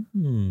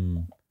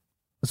 Mm.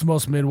 It's the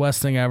most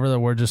Midwest thing ever that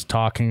we're just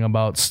talking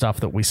about stuff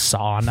that we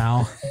saw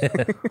now.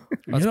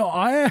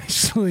 I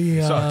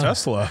actually Saw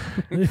Tesla.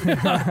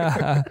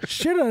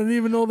 shit, I didn't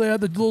even know they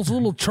had those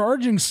little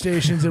charging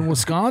stations in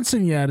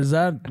Wisconsin yet. Is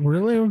that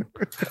really?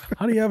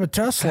 How do you have a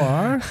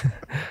Tesla, huh?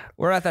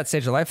 We're at that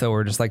stage of life though, where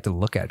we just like to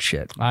look at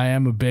shit. I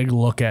am a big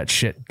look at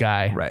shit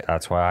guy. Right.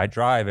 That's why I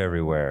drive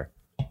everywhere.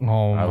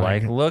 Oh, I my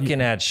like God.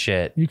 looking at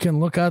shit. You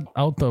can look out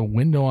the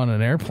window on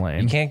an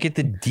airplane. You can't get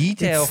the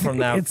detail from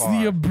that It's far.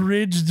 the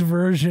abridged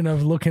version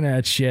of looking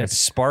at shit. It's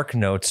Spark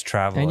Notes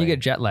traveling. And you get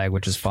jet lag,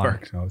 which is fun.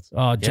 Spark notes.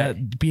 Oh,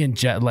 being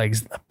jet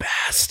lag's the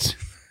best.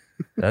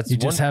 That's You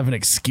just have an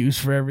excuse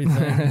for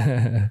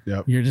everything.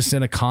 Yep. You're just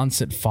in a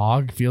constant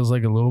fog. Feels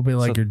like a little bit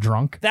like you're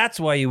drunk. That's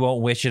why you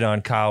won't wish it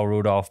on Kyle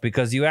Rudolph,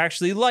 because you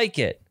actually like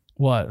it.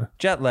 What?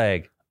 Jet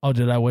lag. Oh,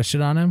 did I wish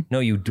it on him? No,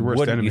 you worst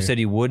wouldn't. enemy. You said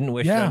you wouldn't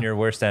wish it Yeah. on your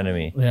worst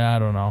enemy. Yeah, I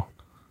don't know.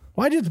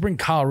 Why'd you have to bring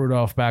Kyle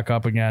Rudolph back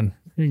up again?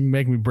 You can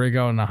make me break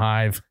out in a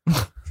hive.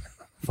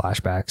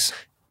 Flashbacks.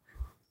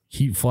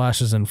 Heat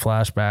flashes and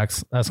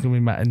flashbacks. That's gonna be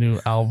my new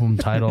album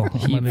title.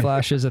 Heat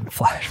flashes and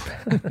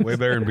flashbacks. Way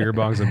better than beer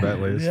bongs and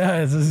Bentleys.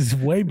 Yeah, this is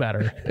way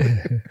better.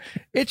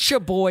 It's your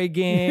boy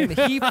again.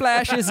 Heat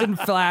flashes and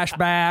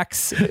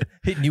flashbacks.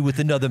 Hitting you with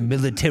another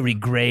military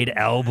grade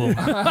album.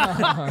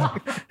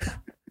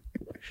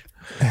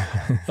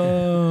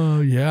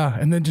 Oh yeah,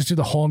 and then just do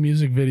the whole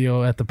music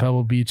video at the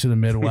Pebble Beach of the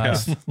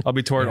Midwest. Yeah. I'll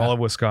be touring all of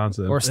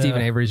Wisconsin. Or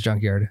Stephen Avery's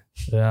junkyard.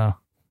 Yeah,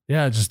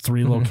 yeah, just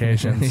 3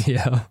 locations: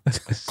 Yeah.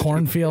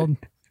 Cornfield,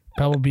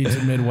 Pebble Beach,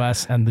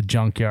 Midwest, and the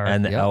junkyard.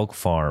 And the Yep. elk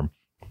farm.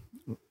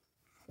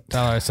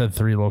 Tyler, I said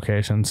 3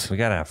 locations. We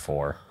gotta have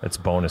 4. It's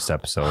bonus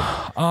episode.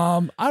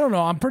 I don't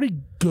know. I'm pretty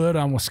good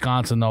on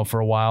Wisconsin though. For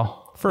a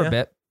while, For a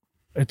bit.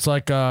 it's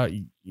like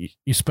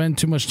you spend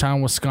too much time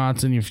in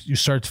Wisconsin, you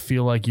start to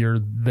feel like you're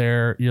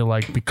there. You're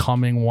like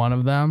becoming one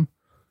of them.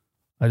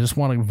 I just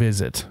want to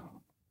visit.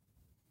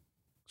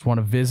 Just want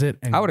to visit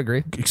and I would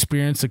agree.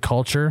 experience the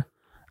culture,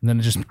 and then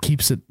it just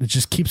keeps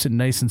it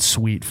nice and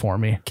sweet for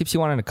me. Keeps you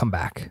wanting to come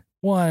back.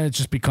 Well, it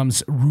just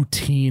becomes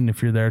routine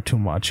if you're there too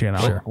much, you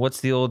know.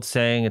 What's the old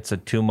saying? It's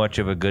too much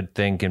of a good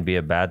thing can be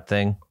a bad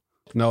thing.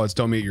 No, it's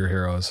don't meet your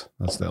heroes.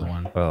 That's that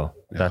one. Oh,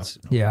 that's.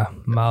 Yeah.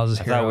 Miles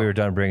is I thought we were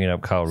done bringing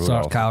up Kyle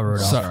Rudolph. Kyle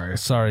Rudolph.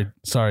 Sorry,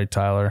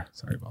 Tyler.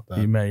 Sorry about You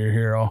that. met your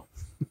hero.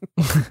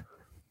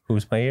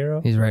 Who's my hero?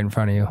 He's right in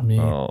front of you. Me.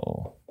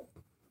 Oh,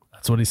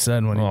 That's what he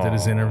said when he did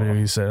his interview.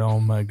 He said,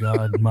 "Oh my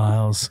God,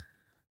 Miles,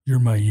 you're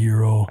my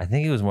hero." I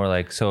think it was more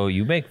like, so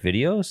you make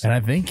videos? And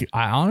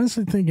I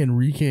honestly think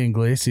Enrique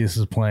Iglesias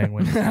is playing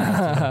with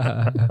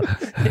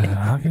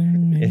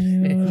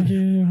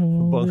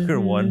Bunker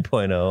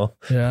 1.0.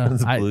 Yeah,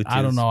 The I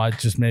Bluetooth. don't know. I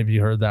just maybe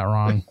heard that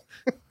wrong.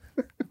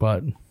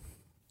 But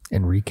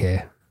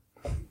Enrique.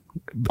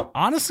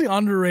 honestly,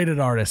 underrated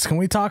artist. Can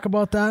we talk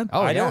about that?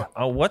 Oh, I yeah. don't.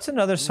 Oh, what's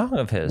another song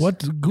of his?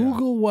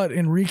 Google what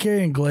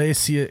Enrique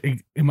Iglesias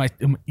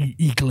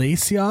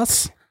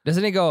Iglesias?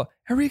 Doesn't he go,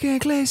 Enrique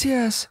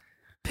Iglesias,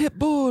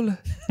 Pitbull?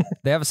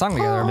 They have a song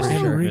together. I'm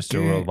Sure, pretty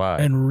sure. Mr.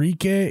 Worldwide.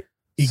 Enrique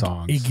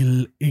Songs.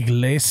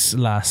 Iglesias.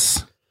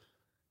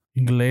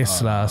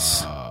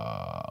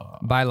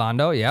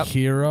 Bailando. Yep.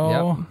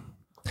 Hero.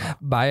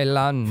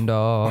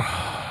 Bailando.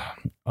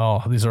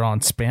 Oh, these are all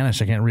in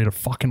Spanish. I can't read a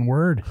fucking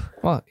word.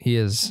 Well, he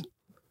is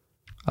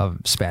of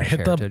Spanish Hit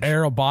heritage. the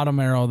arrow, bottom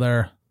arrow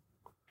there.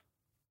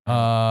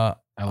 I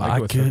like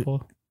it with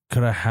purple.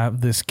 Could I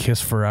have this kiss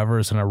forever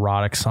as an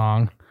erotic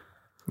song?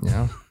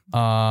 Yeah.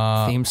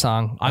 Theme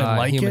song. I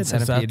like Human it. Is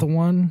that Centipede. the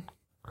one?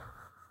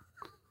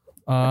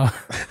 I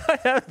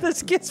have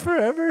this kiss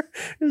forever.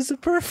 It's the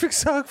perfect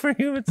song for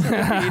Human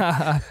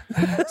Centipede.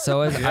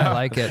 So is I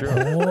like it.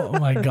 Oh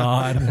my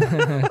god!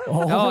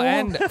 Oh,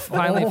 and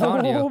finally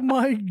found you. Oh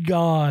my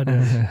god!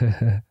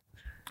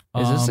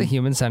 Is this a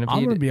Human I'm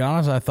Centipede? gonna be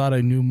honest. I thought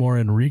I knew more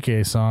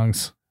Enrique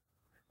songs.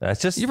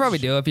 That's just You probably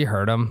do if you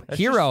heard him.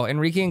 Hero,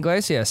 Enrique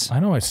Iglesias. I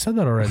know I said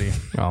that already.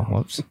 Oh,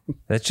 whoops.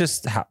 that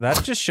just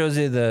shows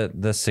you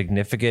the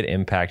significant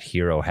impact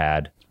Hero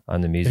had on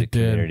the music It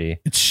did. community.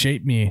 It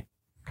shaped me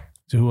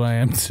to who I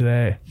am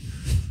today.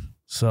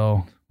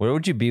 So Where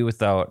would you be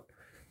without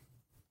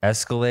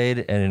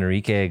Escalade and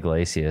Enrique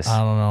Iglesias? I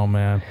don't know,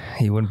 man.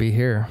 He wouldn't be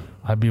here.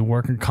 I'd be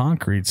working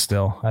concrete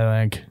still. I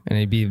think. And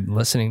he'd be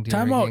listening to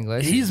Time Enrique out.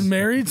 Iglesias. He's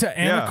married to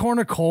Anna Yeah.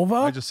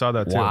 Kournikova. I just saw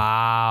that too.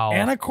 Wow.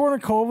 Anna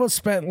Kournikova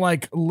spent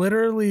like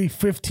literally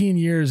 15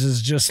 years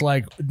is just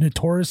like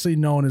notoriously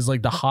known as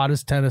like the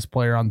hottest tennis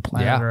player on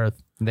planet Yeah.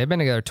 Earth. They've been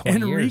together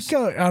 20 years.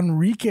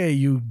 Enrique,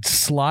 you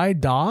sly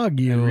dog,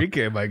 you.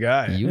 Enrique, my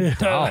guy. You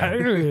dog.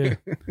 Yeah.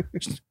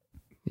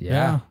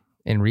 Yeah.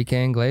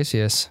 Enrique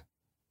Iglesias.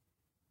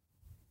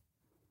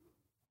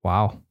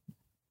 Wow.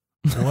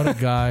 What a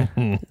guy.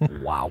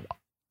 Wow.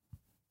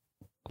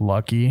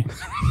 Lucky.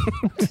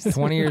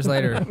 20 years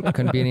later,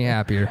 couldn't be any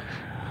happier.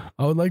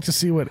 I would like to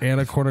see what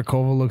Anna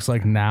Kournikova looks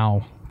like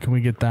now. Can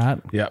we get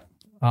that? Yep.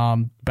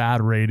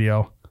 Bad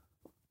radio.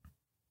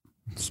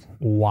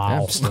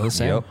 Wow. Yeah, still the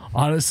same. Yep.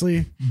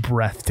 Honestly,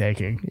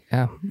 breathtaking.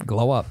 Yeah.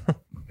 Glow up.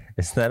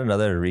 Isn't that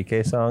another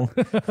Enrique song?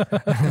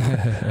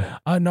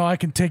 No, I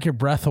can take your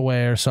breath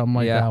away or something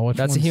like that. Which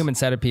that's a one's- Human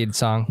Centipede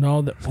song.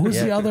 No, who's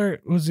the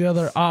other? Who's the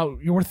other?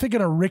 You were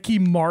thinking of Ricky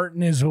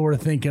Martin is who we're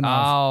thinking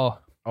of.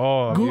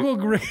 Oh,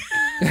 Google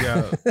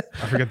Yeah,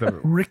 I forget the.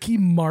 Ricky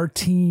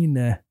Martin.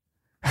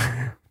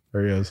 There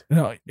he is.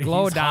 No,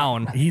 Glow he's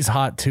down. Hot. He's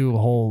hot too.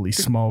 Holy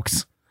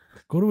smokes!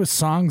 Go to his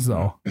songs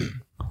though.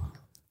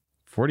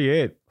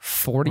 48.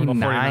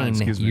 49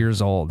 excuse me.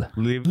 years old.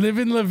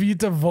 Living La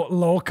Vida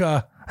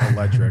Loca.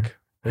 Electric.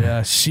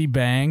 Yeah, she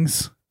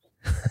bangs.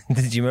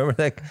 Did you remember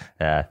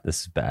that?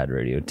 This is bad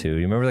radio too.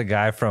 You remember the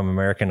guy from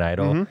American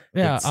Idol?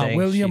 Yeah, that sang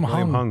William She-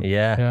 Hung. Hung.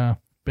 Yeah. Yeah,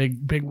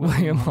 big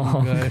William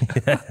Hung. guy.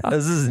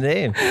 This is his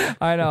name.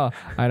 I know.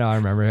 I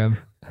remember him.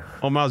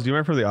 Oh, Miles, do you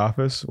remember from The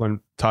Office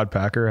when Todd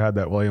Packer had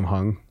that William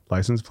Hung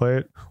license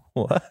plate?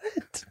 What?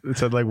 It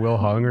said like Will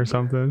Hung or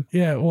something.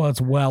 Yeah, well,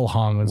 it's Well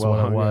Hung is Well what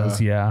it Hung, was.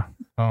 Yeah.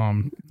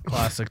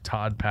 Classic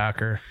Todd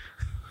Packer.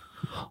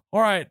 All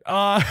right.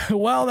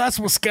 Well, that's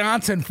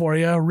Wisconsin for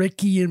you.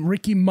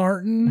 Ricky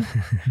Martin,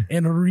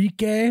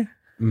 Enrique.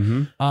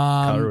 Mm-hmm.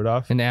 Kyle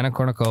Rudolph. And Anna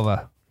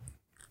Kournikova.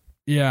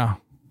 Yeah.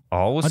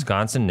 All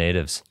Wisconsin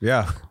natives.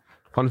 Yeah.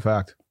 Fun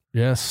fact.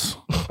 Yes.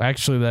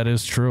 Actually, that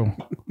is true.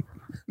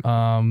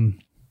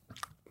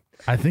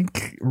 I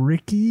think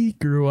Ricky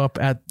grew up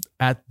at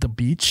the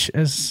beach,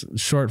 as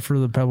short for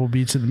the Pebble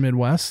Beach of the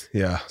Midwest.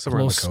 Yeah.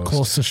 Somewhere on the coast.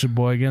 Close to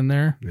Sheboygan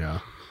there. Yeah.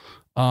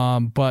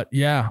 But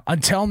yeah,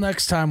 until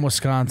next time,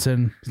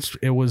 Wisconsin,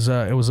 it was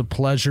a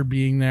pleasure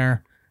being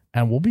there,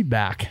 and we'll be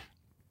back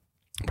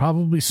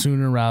probably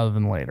sooner rather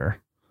than later.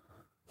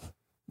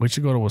 We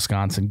should go to a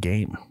Wisconsin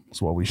game.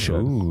 Is what we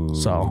should. Ooh.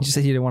 So You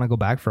said you didn't want to go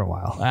back for a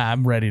while.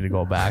 I'm ready to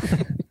go back.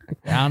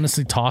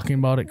 Honestly, talking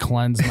about it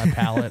cleansed my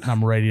palate, and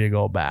I'm ready to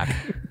go back.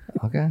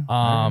 Okay.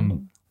 All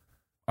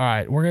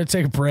right, we're gonna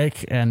take a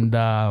break, and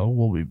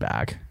we'll be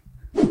back.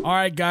 All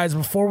right, guys,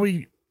 before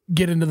we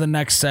get into the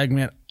next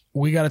segment,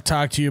 we got to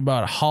talk to you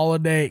about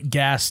Holiday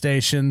gas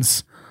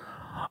stations.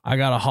 I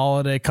got a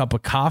Holiday cup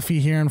of coffee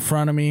here in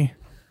front of me.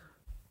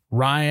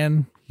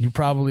 Ryan, you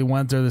probably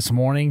went there this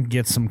morning,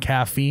 get some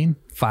caffeine.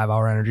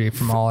 5-hour energy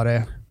from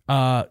Holiday.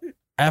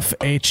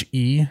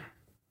 FHE.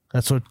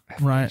 That's what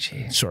Ryan,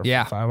 short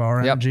Yeah.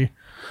 5-hour Yep. energy.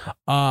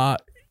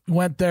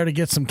 Went there to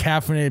get some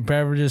caffeinated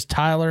beverages.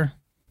 Tyler,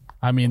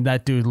 I mean,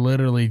 that dude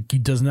literally, he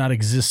does not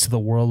exist to the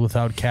world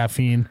without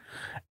caffeine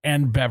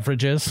and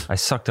beverages. I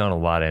sucked on a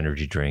lot of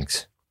energy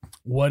drinks.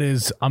 What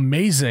is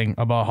amazing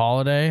about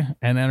Holiday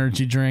and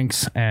energy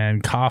drinks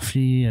and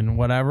coffee and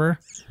whatever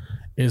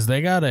is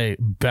they got a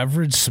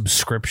beverage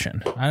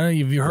subscription. I don't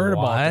know if you heard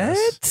about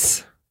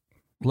this.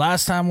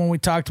 Last time when we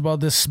talked about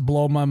this,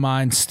 blew my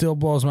mind, still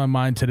blows my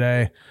mind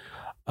today.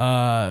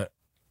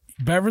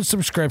 Beverage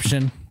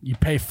subscription, you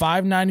pay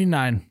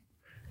 $5.99,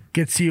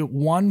 gets you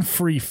one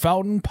free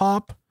fountain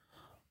pop,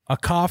 a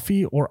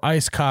coffee or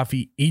iced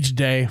coffee each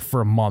day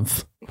for a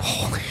month.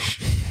 Holy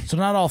shit. So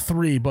not all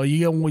three, but you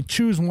get, when we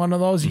choose one of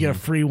those, you get a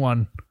free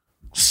one.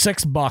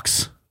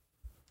 $6.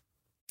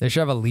 They should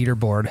have a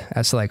leaderboard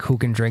as to like who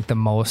can drink the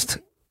most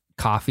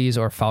coffees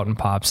or fountain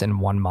pops in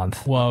 1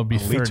 month. Well, it'd be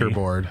 30. Liter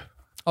board.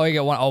 Oh, you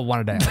get one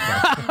a day.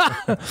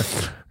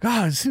 Okay.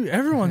 God, see,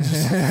 everyone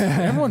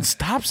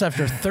stops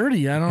after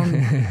 30. I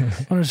don't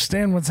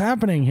understand what's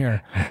happening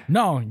here.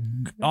 No,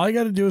 all you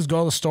got to do is go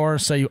to the store,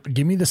 say,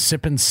 give me the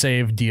Sip and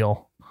Save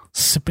deal.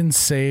 Sip and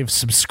Save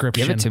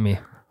subscription. Give it to me.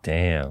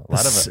 Damn. A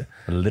lot of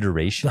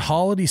alliteration. The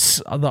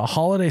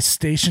holiday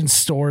station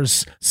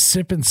stores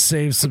Sip and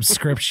Save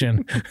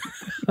subscription.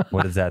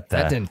 What is that?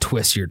 That didn't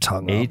twist your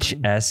tongue up.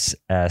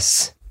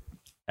 HSS.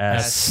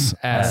 S.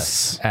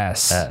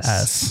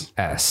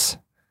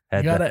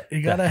 You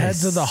gotta head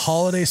to the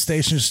holiday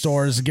station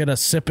stores, get a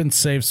Sip and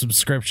Save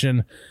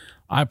subscription.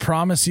 I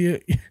promise you.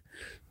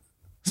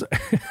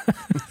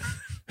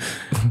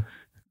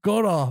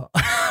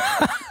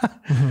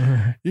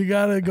 You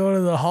gotta go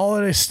to the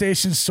holiday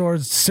station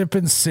stores, Sip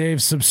and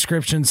Save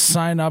subscription,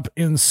 sign up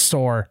in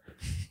store.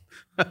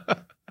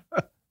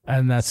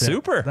 And that's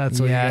Super. it.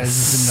 That's what you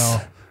guys need to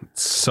know.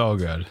 So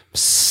good.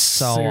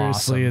 So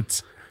Seriously, awesome.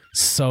 it's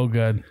so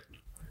good.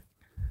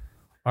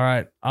 All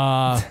right.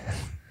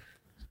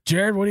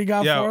 Jared, what do you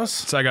got for us?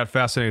 So I got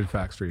fascinating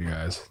facts for you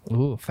guys.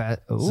 Ooh, Is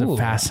it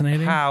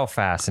fascinating? How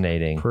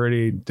fascinating.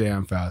 Pretty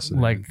damn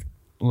fascinating.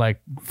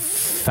 Like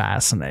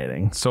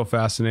fascinating. So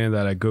fascinating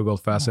that I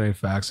Googled fascinating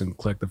facts and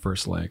clicked the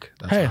first link.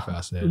 That's Hey. how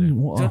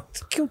fascinating. Well,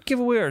 Give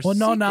away our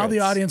no, now the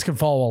secrets. audience can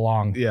follow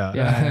along. Yeah.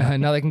 Yeah.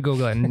 Now they can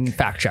Google it and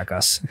fact check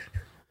us.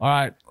 All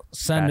right.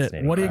 Send it.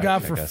 Fascinating What do you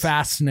got facts, for I guess.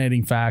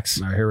 fascinating facts?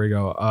 All right, here we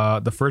go.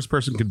 The first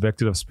person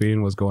convicted of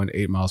speeding was going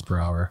 8 miles per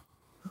hour.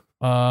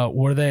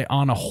 Were they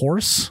on a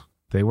horse?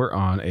 They were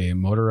on a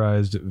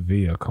motorized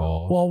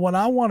vehicle. Well, what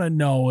I want to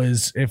know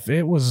is if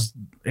it was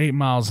 8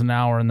 miles an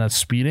hour and that's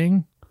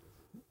speeding,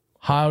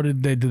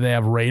 did they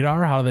have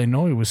radar? How do they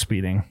know he was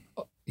speeding?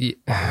 Yeah.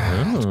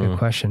 That's a good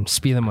question.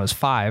 Speed limit was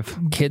 5.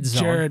 Kids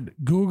zone. Jared,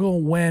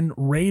 Google when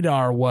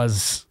radar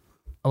was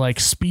like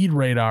speed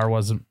radar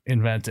was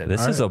invented.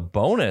 This is a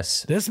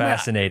bonus. This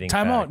fascinating.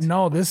 Time fact. out.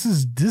 No, this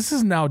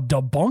is now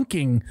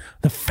debunking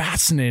the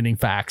fascinating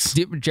facts.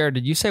 Jared,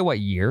 did you say what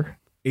year?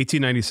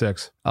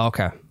 1896.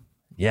 Okay.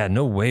 Yeah,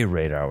 no way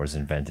radar was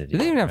invented. Did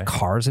they even have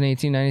cars in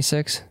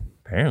 1896?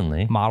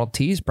 Apparently. Model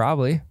Ts,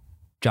 probably.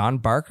 John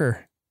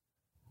Barker.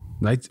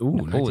 Oh, that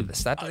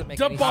doesn't make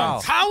any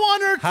Debunked. sense. How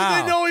on earth did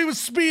How? they know he was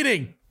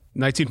speeding?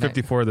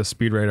 1954, the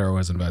speed radar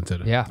was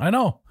invented. Yeah. I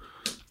know.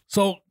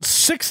 So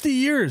 60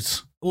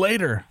 years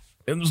later,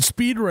 the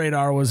speed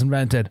radar was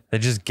invented. They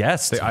just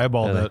guessed. They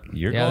eyeballed They're it. like,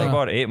 You're Yeah, going they-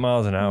 about 8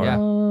 miles an hour. Yeah.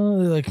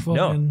 Like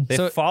No, fucking-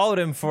 they followed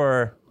him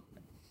for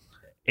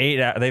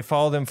 8. They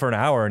followed him for an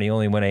hour, and he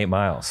only went 8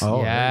 miles.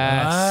 Oh,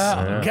 Yes.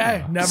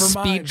 Okay, never Speed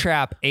mind.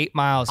 trap, 8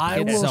 miles, I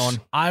kid will,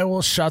 zone. I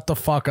will shut the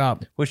fuck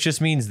up. Which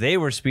just means they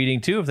were speeding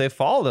too if they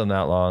followed him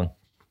that long.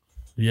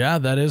 Yeah,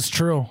 that is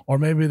true. Or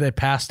maybe they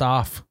passed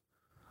off.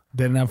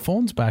 They didn't have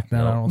phones back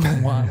then. I don't know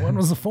why. When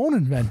was the phone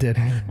invented?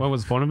 When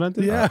was the phone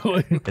invented? Yeah,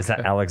 Is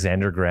that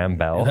Alexander Graham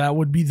Bell? that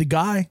would be the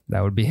guy.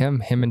 That would be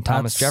him and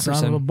Thomas That son of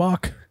a Jefferson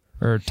buck.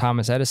 or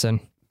Thomas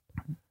Edison.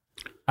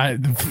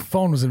 The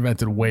phone was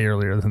invented way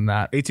earlier than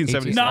that.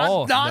 1876. Not,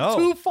 Oh, not no.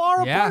 too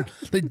far Yeah. apart.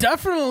 They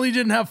definitely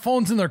didn't have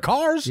phones in their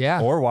cars.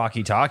 Yeah. Or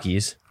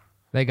walkie-talkies.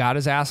 They got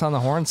his ass on the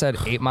horn, said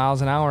 8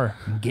 miles an hour.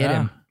 Get Yeah.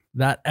 him.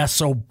 That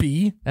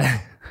SOB.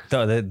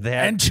 No, they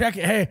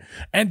had,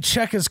 And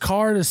check his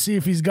car to see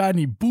if he's got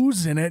any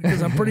booze in it,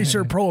 because I'm pretty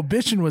sure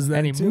prohibition was then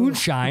Any too.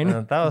 moonshine.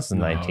 that was the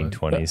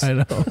 1920s. I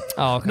know.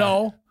 Oh, okay.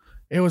 No,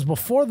 it was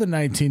before the And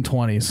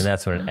 1920s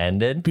that's when it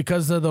ended.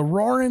 because of the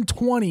Roaring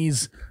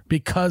 20s.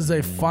 Because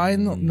they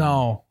find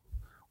no,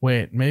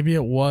 wait, maybe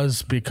it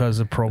was because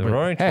of The prohibition.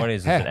 Roaring Hey, 20s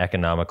was hey. an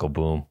economical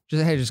boom.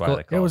 Just That's why go.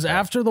 they call It was that.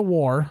 after the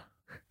war.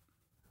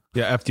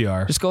 Yeah,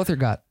 FDR. Just go with your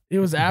gut. It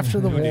was after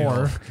the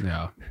war.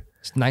 Yeah.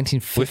 It's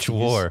 1950s. Which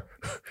war?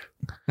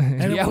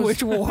 And it Yeah, was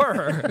which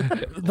war?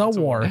 the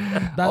war.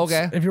 That's,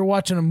 Okay. If you're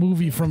watching a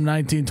movie from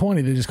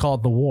 1920, they just call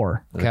it the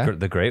war. Okay.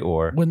 The Great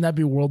War. Wouldn't that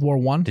be World War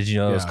One? Did you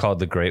know it was Yeah. called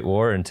the Great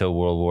War until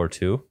World War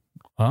II?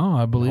 Oh,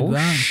 I believe Oh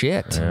that.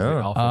 shit!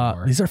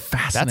 Yeah. These are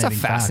fascinating. That's a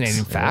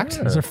fascinating facts.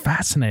 fact. These are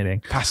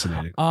fascinating.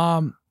 Fascinating.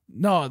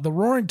 No, the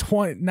Roaring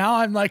 20. Now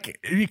I'm like,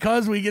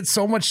 because we get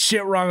so much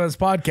shit wrong on this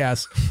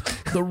podcast,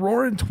 the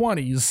Roaring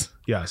 20s,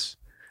 Yes.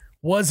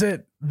 was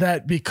it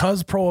that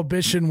because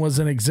prohibition was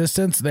in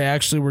existence, they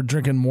actually were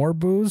drinking more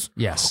booze?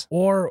 Yes.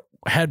 Or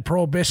had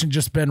prohibition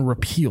just been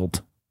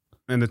repealed?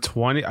 In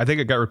the I think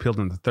it got repealed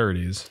in the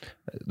 30s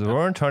The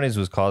Roaring 20s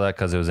was called that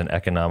because it was an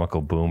economical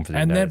boom for the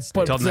And United then, States.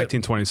 but until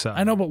 1927.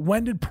 I know, but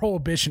when did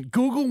prohibition?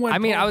 Google when. I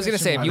mean, I was gonna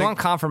say, if you want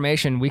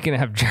confirmation, we can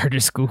have Jared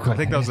just Google. I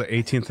think that was the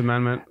 18th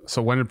Amendment.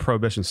 So when did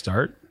Prohibition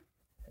start?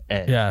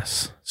 And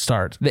Yes,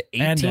 start the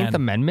And 18th end.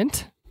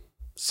 Amendment.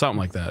 Something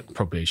like that.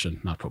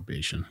 Probation, not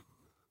probation.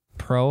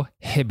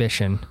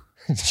 Prohibition.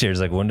 Cheers,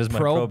 like, when does my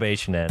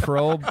probation end?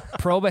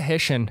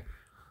 Prohibition.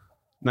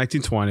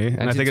 1920.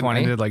 And I think it 1920?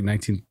 ended like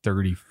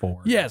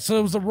 1934. Yeah, so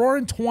it was the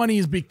Roaring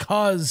 20s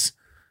because,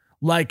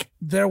 like,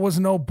 there was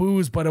no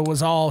booze, but it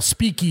was all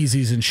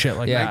speakeasies and shit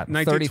like Yeah. that.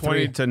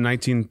 1920 33. to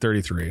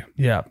 1933.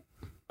 Yeah.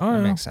 Oh, That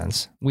yeah. makes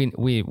sense. We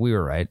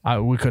were right.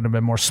 We couldn't have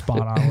been more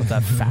spot on with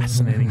that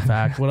fascinating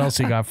fact. What else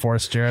you got for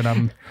us, Jared?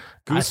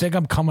 I think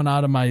I'm coming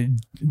out of my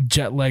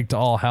jet lag to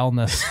all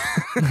hellness.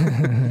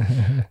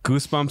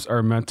 Goosebumps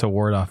are meant to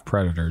ward off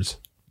predators.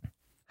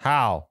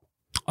 How?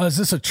 Is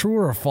this a true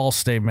or a false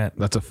statement?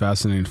 That's a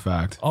fascinating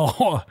fact.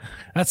 Oh,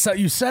 that's how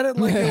you said it.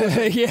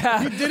 Like,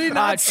 Yeah. did he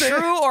not say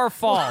true or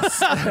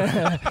false?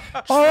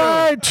 all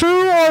right,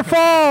 true or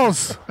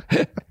false?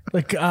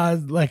 like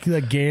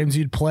the games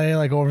you'd play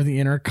like over the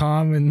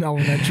intercom in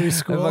elementary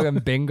school. Fucking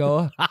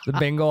bingo. The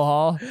bingo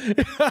hall.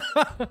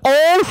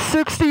 Oh,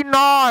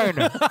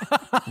 69.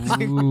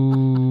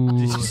 Ooh.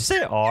 Did you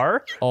say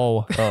R?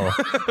 Oh.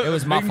 It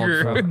was muffled.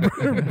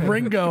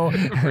 Ringo.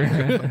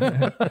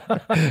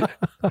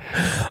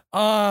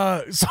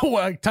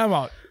 So time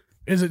out.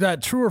 Is it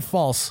that true or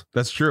false?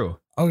 That's true.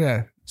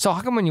 Okay. So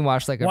how come when you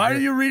watch like a Why are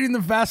you reading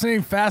the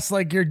fascinating facts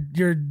like you're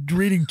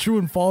reading true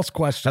and false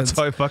questions? That's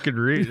how I fucking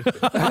read.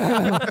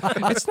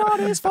 It's not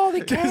his fault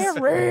he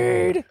can't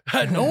read.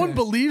 No one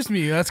believes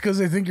me. That's because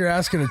they think you're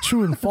asking a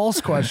true and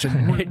false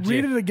question.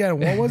 Read it again.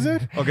 What was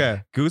it?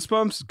 Okay.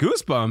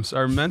 Goosebumps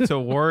are meant to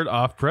ward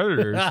off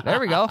predators. There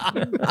we go.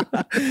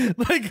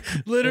 Like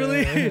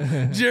literally,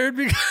 Jared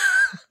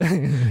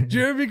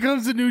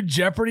becomes the new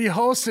Jeopardy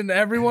host, and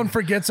everyone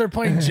forgets they're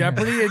playing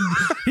Jeopardy, and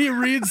he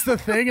reads the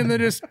thing, and then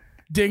just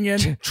ding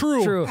in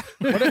true.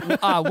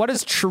 What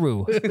is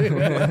true?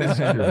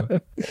 That's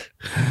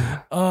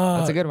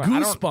a good one.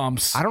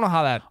 Goosebumps. I don't know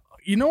how that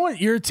You know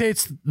what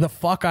irritates the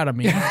fuck out of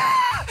me?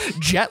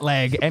 jet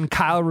lag and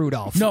Kyle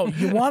Rudolph. No,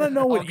 you want to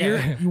know what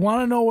you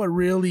want to know what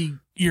really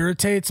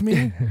irritates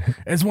me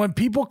is when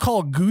people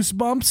call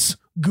goosebumps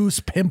goose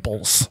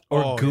pimples.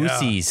 Or Oh,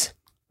 goosies?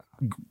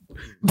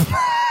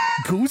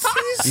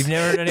 Goosies? You've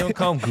never heard anyone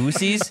call them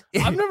goosies?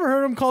 I've never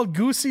heard him called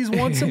goosies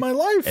once in my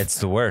life. It's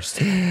the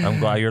worst. I'm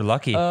glad you're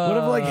lucky. What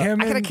if like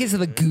him I got a and case of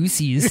the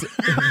goosies.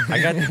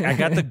 I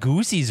got the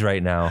goosies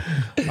right now.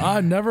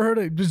 I've never heard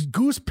of just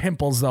goose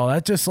pimples though.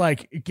 That just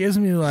like it gives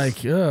me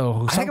like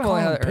I stop think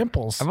calling them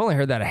pimples. I've only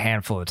heard that a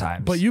handful of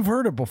times. But you've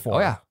heard it before. Oh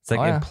yeah. It's like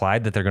Oh, yeah.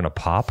 implied that they're gonna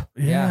pop.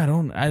 Yeah,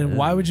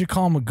 why would you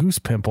call him a goose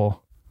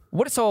pimple?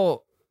 What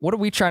are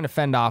we trying to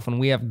fend off when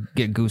we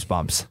get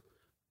goosebumps?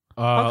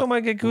 How come I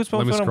get goosebumps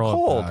Let me when I'm scroll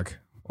cold? back.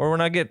 Or when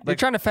I get You're like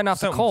trying to fend off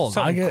the something, cold.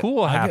 something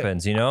cool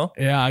happens, you know?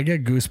 Yeah, I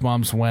get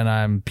goosebumps when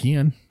I'm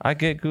peeing. I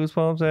get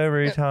goosebumps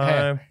every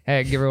time.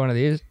 Hey, give her one of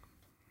these.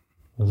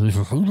 Those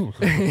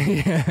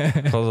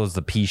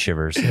the pea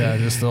shivers. Yeah,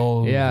 just the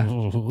old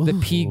The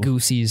pea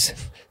goosies.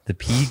 The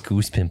pea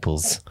goose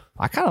pimples.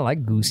 I kind of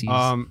like goosies.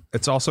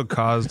 It's also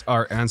caused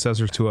our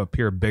ancestors to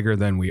appear bigger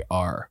than we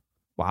are,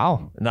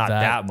 Wow. Not That-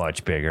 that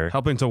much bigger.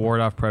 helping to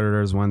ward off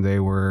predators when they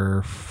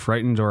were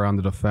frightened or on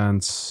the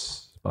defense.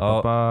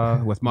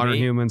 With modern me?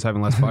 humans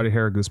having less body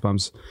hair,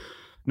 goosebumps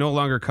no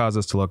longer cause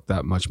us to look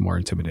that much more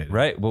intimidating.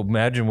 Right. Well,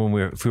 imagine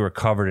if we were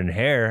covered in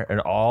hair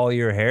and all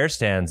your hair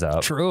stands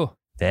up. True.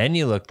 Then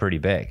you look pretty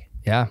big.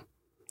 Yeah.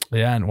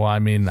 Yeah, and well, I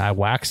mean, I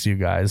waxed you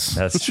guys.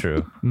 That's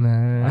true.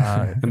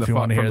 If you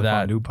want to hear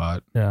that, new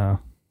pot. yeah,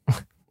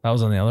 that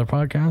was on the other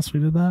podcast.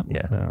 We did that.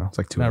 Yeah. It's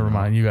like 2 Never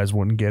mind. You guys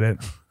wouldn't get it.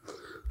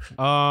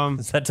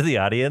 Is that to the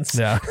audience?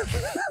 Yeah,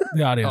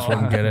 the audience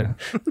wouldn't get it.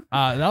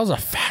 That was a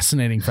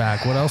fascinating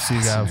fact. What else do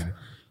you have?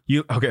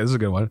 Okay, this is a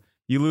good one.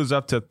 You lose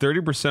up to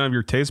 30% of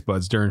your taste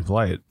buds during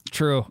flight.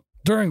 True.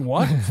 During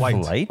what?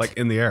 Flight? Like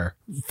in the air.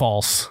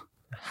 False.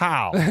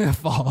 How?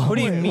 What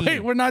do you mean?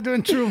 Wait, we're not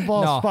doing true and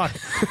false. No. Fuck.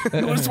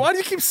 Why do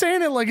you keep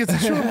saying it like it's a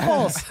true and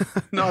false?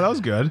 No, that was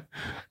good.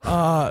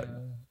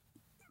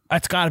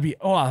 That's got to be.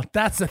 Oh,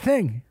 that's the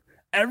thing.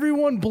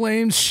 Everyone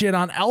blames shit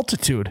on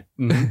altitude.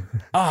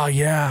 Oh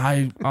yeah,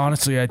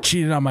 I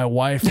cheated on my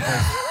wife.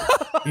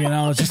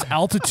 It's just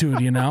altitude.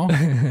 Oh,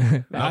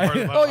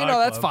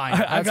 that's fine.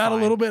 I got a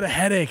little bit of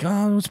headache.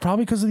 Oh, it's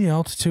probably because of the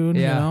altitude.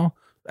 Yeah.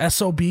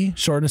 SOB,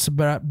 shortness of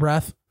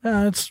breath.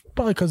 Yeah, it's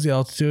probably because of the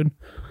altitude.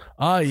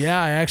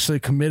 Yeah, I actually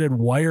committed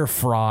wire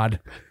fraud.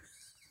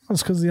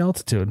 That's because of the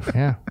altitude.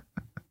 Yeah.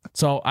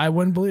 So I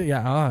wouldn't believe.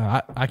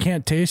 Yeah, I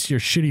can't taste your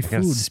shitty Got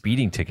a food.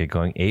 speeding ticket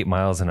going 8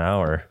 miles an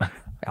hour.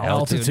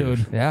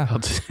 Altitude. Yeah. Yeah,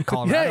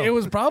 Colorado. it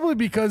was probably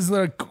because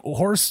the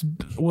horse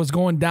was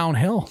going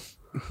downhill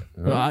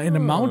in the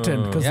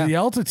mountain because of the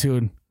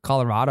altitude.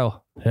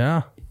 Colorado.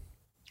 Yeah.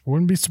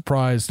 Wouldn't be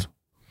surprised.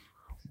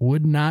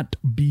 Would not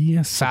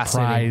be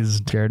Fascinating,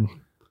 surprised. Jared.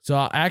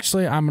 So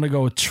actually, I'm going to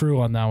go with true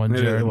on that one,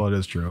 Jared. Well, it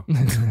is true.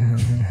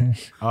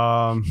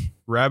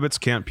 Rabbits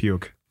can't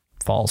puke.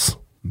 False.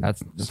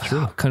 That's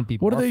true. Couldn't be.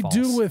 What do more they false.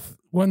 do with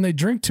when they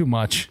drink too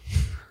much?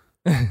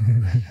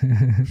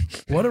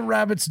 What do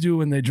rabbits do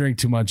when they drink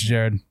too much,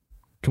 Jared?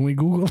 Can we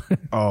Google it?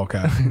 Oh,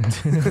 okay.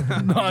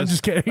 No, I'm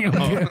just kidding.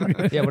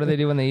 Yeah. What do they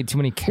do when they eat too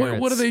many carrots?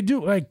 What do they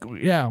do? Like,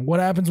 yeah, what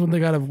happens when they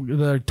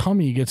their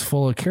tummy gets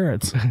full of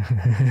carrots?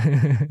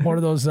 Or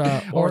those,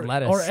 Or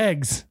lettuce. or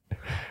eggs?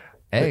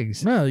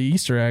 Eggs. No, the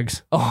Easter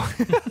eggs. Oh.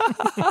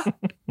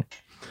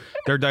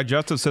 Their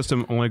digestive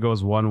system only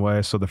goes one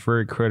way, so the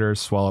furry critters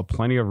swallow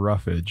plenty of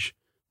roughage,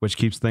 which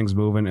keeps things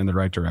moving in the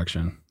right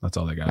direction. That's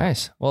all they got.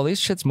 Nice. Well,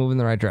 these shits move in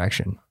the right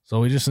direction.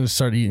 So we just need to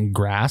start eating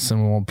grass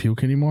and we won't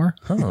puke anymore.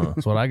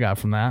 That's what I got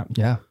from that.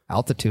 Yeah.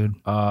 Altitude.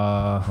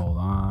 Hold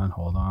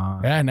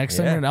on. Yeah, next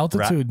time you're in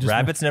altitude, just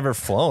Rabbits never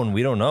flown.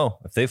 We don't know.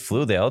 If they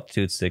flew, the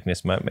altitude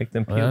sickness might make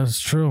them puke. That's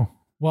true.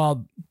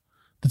 Well,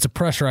 it's a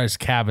pressurized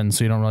cabin,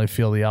 so you don't really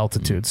feel the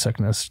altitude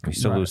sickness. You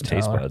still lose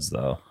taste Tyler. buds,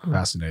 though.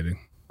 Fascinating.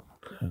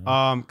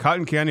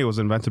 Cotton candy was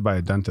invented by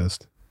a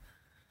dentist.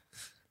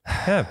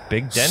 Yeah,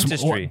 big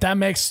dentistry. That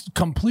makes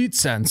complete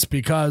sense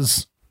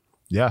because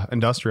Yeah,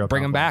 industrial.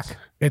 Bring them complex. back.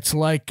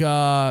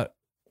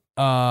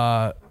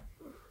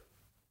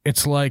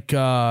 it's like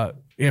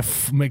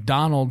if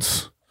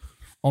McDonald's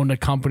owned a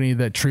company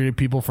that treated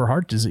people for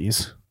heart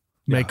disease.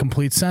 Make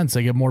complete sense.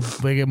 They get more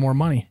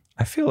money.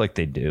 I feel like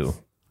they do.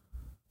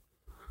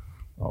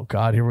 Oh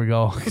God, here we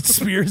go.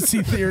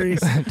 Conspiracy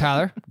theories.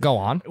 Tyler, go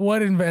on.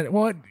 What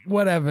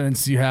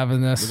evidence do you have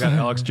in this? We got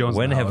Alex Jones.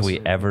 When in the have house. we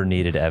ever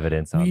needed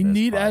evidence on We this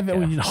need podcast?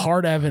 we need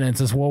hard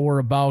evidence is what we're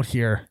about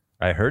here.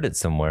 I heard it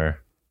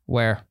somewhere.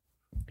 Where?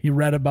 He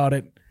read about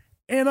it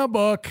in a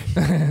book.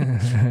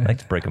 I like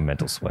to break a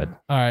mental sweat.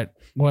 All right.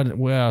 What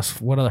else?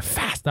 What other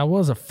that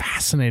was a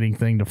fascinating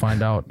thing to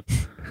find out.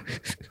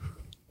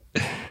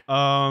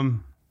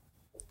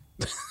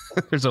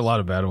 There's a lot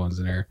of bad ones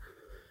in here.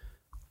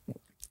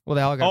 Well,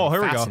 they all got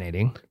here we go.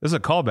 fascinating. This is a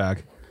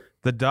callback.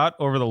 The dot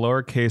over the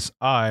lowercase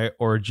I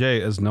or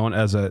J is known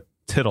as a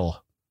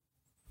tittle.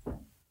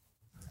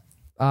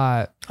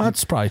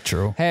 That's probably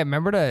true. Hey,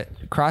 remember to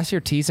cross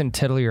your T's and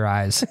tittle your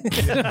eyes. Look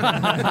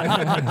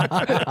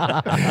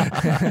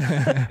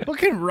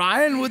at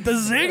Ryan with the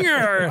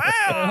zinger.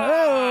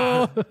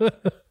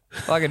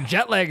 Like a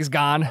jet lag's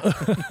gone.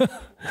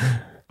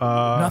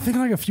 Nothing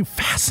like a few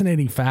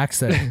fascinating facts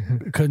that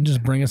couldn't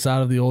just bring us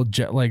out of the old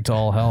jet lag to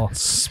all hell.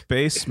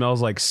 Space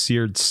smells like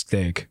seared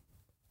steak.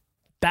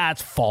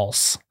 That's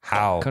false.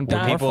 How? Couldn't be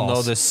Well, more people know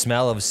false. the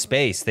smell of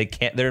space. They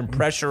can't. They're in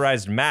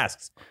pressurized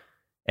masks.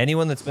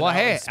 Anyone that's been Well, out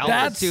hey, in space-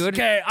 That's Altitude,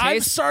 okay. I'm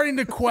taste- starting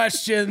to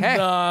question Hey.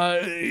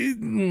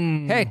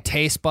 the. Hey,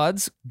 taste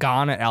buds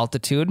gone at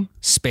altitude,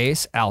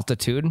 space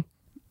altitude.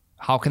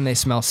 How can they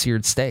smell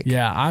seared steak?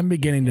 Yeah, I'm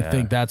beginning to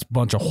think that's a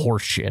bunch of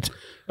horse shit.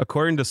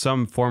 According to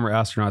some former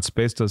astronauts,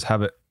 space does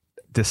have a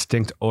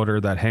distinct odor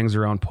that hangs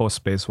around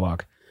post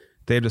spacewalk.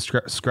 They've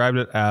described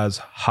it as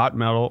hot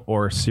metal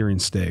or searing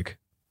steak.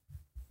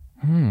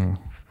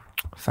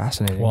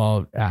 Fascinating.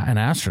 Well, an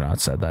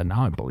astronaut said that.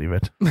 Now I believe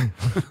it.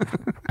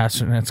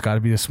 Astronauts got to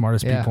be the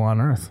smartest Yeah. people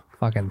on Earth.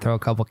 Fucking throw a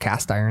couple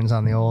cast irons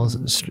on the old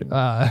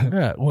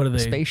Yeah, what are they?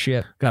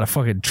 spaceship. Got a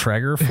fucking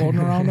Traeger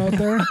floating around out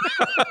there?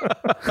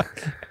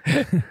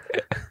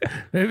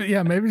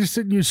 maybe just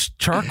didn't use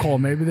charcoal.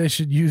 Maybe they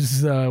should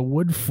use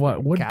wood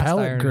Cast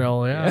pellet iron.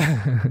 grill.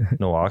 Yeah.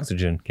 no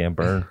oxygen, can't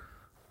burn.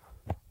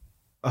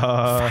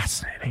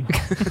 Fascinating.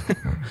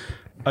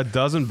 A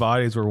dozen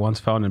bodies were once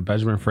found in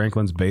Benjamin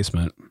Franklin's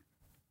basement.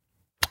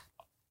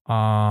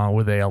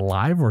 Were they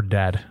alive or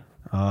dead?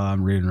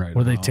 I'm reading right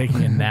Were now. they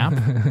taking a nap?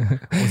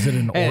 Was it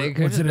an Hey, it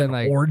could was have it been an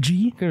like-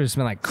 orgy? Could have just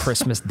been like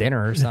Christmas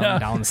dinner or something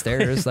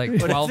downstairs, like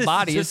What if 12 this is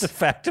bodies. just a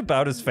fact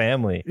about his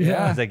family.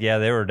 Yeah. It's like, yeah,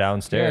 they were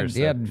downstairs.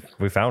 Yeah, Like,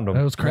 we found them.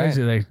 That was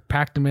crazy. They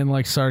packed them in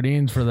like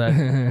sardines for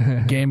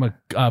that game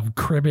of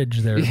cribbage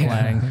they were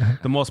playing.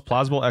 The most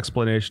plausible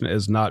explanation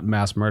is not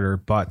mass murder,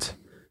 but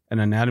an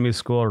anatomy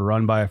school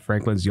run by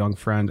Franklin's young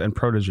friend and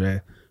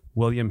protege,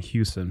 William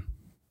Hewson.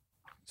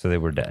 So they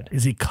were dead.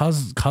 Is he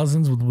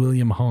cousins with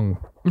William Hung?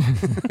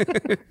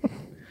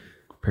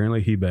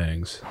 Apparently he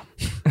bangs.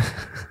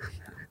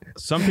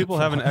 Some people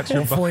have an extra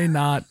Hopefully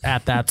not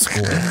at that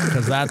school,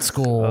 because that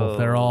school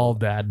they're all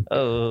dead.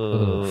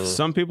 Oh.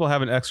 some people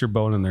have an extra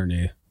bone in their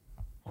knee.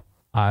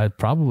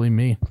 Probably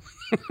me.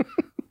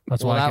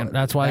 That's Well, why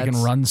that's why I can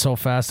that's- run so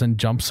fast and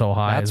jump so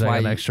high. That's Is I got why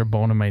an you- extra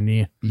bone in my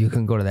knee. You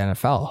can go to the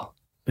NFL.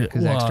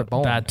 'Cause extra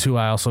bone. That too.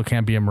 I also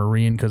can't be a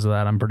Marine because of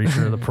that. I'm pretty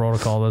sure the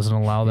protocol doesn't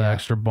allow the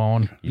extra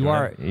bone. You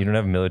don't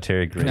have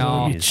military grade. No.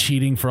 I would be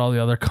cheating for all the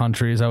other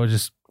countries. I would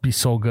just be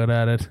so good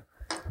at it.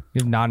 You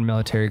have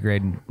non-military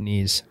grade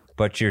knees.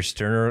 But your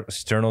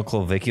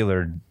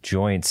sternoclavicular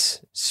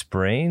joints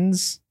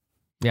sprains?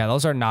 Yeah,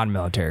 those are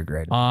non-military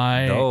grade.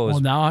 Those- Well,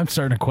 now I'm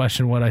starting to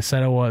question what I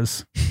said it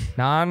was.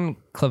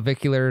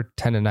 Non-clavicular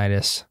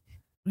tendonitis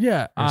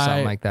Yeah, or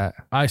something like that.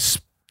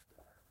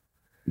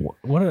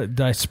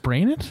 Did I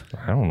sprain it?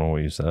 I don't know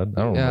what you said.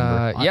 I don't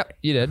remember. Yep,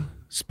 you did.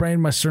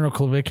 Sprained my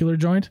sternoclavicular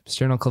joint.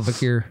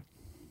 Sternoclavicular.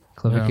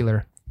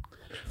 Clavicular.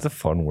 It's a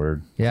fun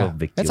word. Yeah.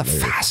 Clavicular. That's a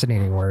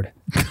fascinating word.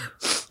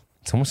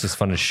 It's almost as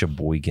fun as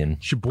Sheboygan.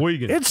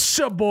 Sheboygan. It's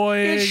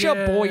Shaboy. It's your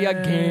boy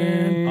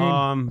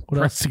again.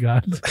 What else you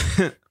got?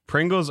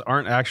 Pringles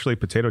aren't actually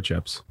potato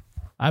chips.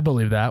 I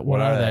believe that.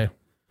 What are they?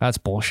 That's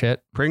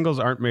bullshit. Pringles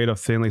aren't made of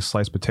thinly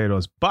sliced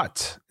potatoes,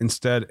 but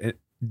instead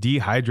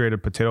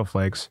dehydrated potato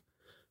flakes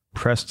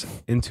pressed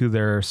into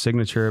their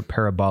signature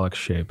parabolic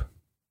shape.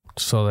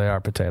 So they are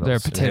potatoes. They're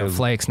potato Yeah.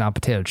 flakes, not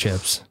potato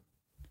chips.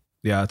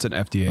 Yeah, it's an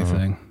FDA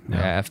thing.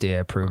 Yeah, FDA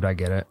approved. I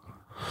get it.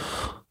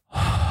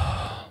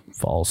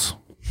 False.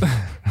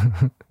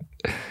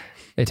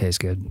 They taste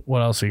good.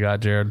 What else you got,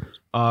 Jared?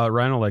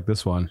 Ryan will like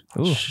this one.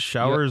 Ooh.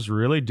 Showers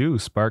really do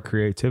spark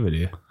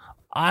creativity.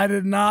 I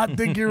did not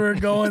think you were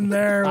going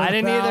there. I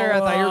didn't either. I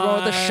thought you were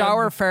going with the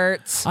shower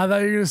farts. I thought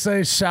you were going to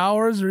say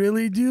showers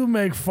really do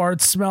make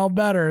farts smell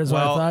better. Is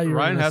what I Well, thought you were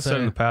Ryan gonna has say. said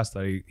in the past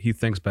that he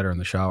thinks better in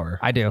the shower.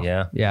 I do.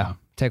 Yeah. Yeah.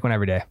 Take one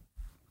every day.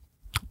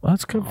 Well,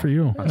 that's good for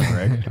you. That's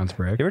brag. That's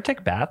brag. You ever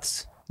take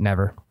baths?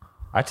 Never.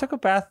 I took a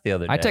bath the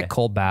other day. I take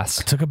cold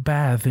baths. Took a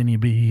bath in your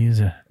bees.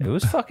 It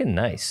was fucking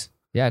nice.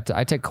 Yeah,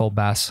 I take cold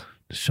baths.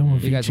 Show me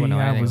You guys wouldn't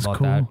know anything was about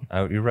cool.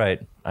 that. You're right.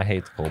 I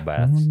hate the cold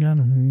baths.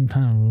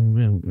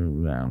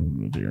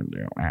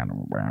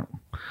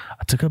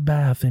 I took a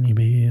bath in your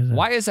bees.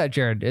 Why is that,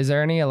 Jared? Is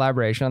there any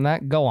elaboration on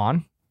that? Go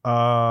on.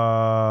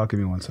 Give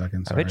me 1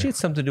 second. I Sorry. bet you it's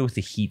something to do with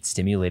the heat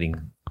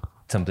stimulating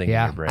something in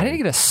Yeah. your brain. I didn't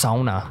get a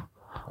sauna.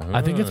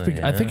 I think it's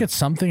I think it's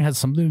has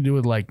something to do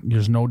with like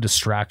there's no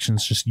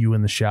distractions, just you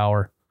in the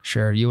shower.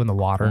 Sure, you in the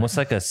water. Almost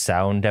like a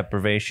sound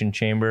deprivation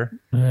chamber.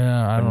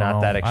 Yeah, I don't not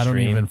know. that I don't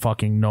extreme. even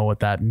fucking know what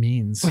that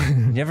means.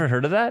 You ever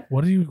heard of that?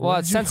 What do you? Well, what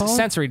it's did you call it?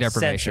 sensory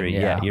deprivation. Sensory,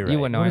 yeah, you're right. You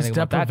wouldn't know What does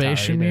anything about that.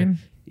 deprivation Tyler, either.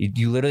 mean?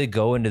 You literally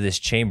go into this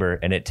chamber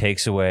and it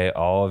takes away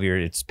all of your.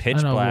 It's I pitch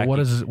don't know. black. What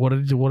is what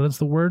is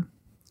the word?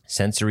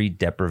 sensory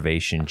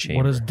deprivation chamber?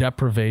 What does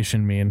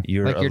deprivation mean?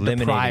 You're Like you're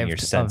eliminating deprived your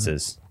of-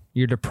 senses.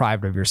 You're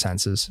deprived of your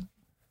senses.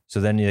 So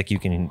then, you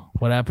can.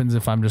 What happens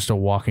if I'm just a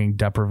walking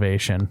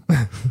deprivation?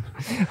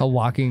 A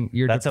walking.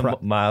 You're That's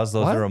Miles.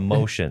 Those What? are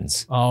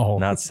emotions, Oh,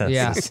 not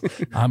senses.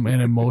 Yeah. I'm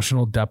in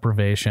emotional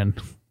deprivation.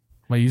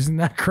 Am I using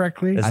that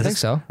correctly? Is I this- think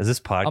so. Is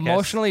this podcast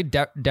Emotionally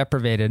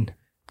deprivated.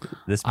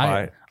 This I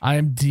pod,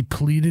 am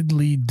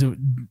depletedly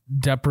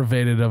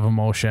deprivated of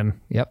emotion.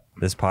 Yep.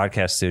 This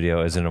podcast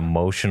studio is an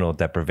emotional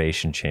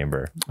deprivation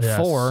chamber. Yes.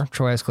 For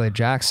Troy Escalade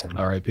Jackson.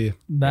 R.I.P.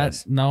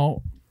 That's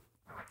no.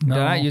 No,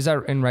 Did I not use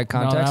that in right no,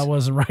 context? that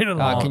wasn't right at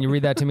all. Can you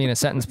read that to me in a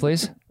sentence,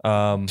 please?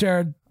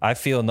 Jared? I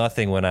feel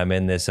nothing when I'm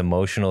in this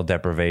emotional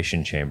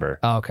deprivation chamber.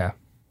 Oh, okay.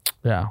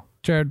 Yeah,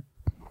 Jared.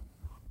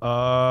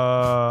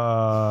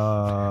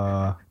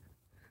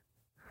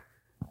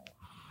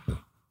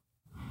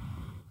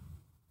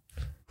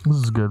 This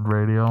is good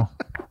radio.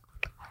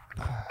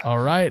 All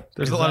right.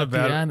 There's Is a lot that of the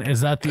bad- end?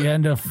 Is that the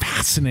end of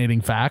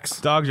fascinating facts?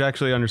 Dogs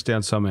actually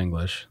understand some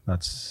English.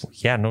 That's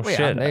Yeah, no yeah,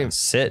 shit. they-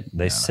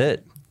 They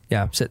sit.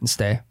 Yeah, sit and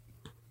stay.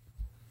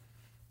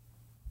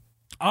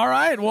 All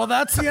right. Well,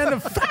 that's the end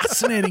of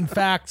fascinating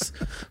facts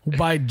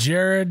by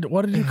Jared.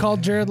 What did you call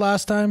Jared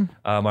last time?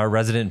 Our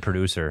resident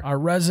producer. Our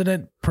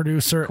resident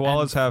producer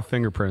koalas have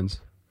fingerprints.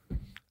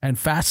 and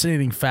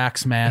fascinating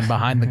facts man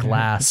behind the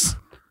glass.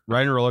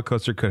 Riding a roller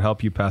coaster could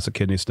help you pass a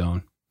kidney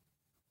stone.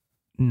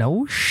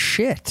 No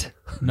shit.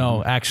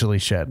 No, actually,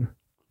 shit.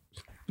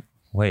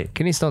 Wait,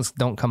 Kidney stones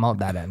don't come out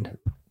that end.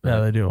 Yeah,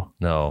 they do.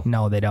 no.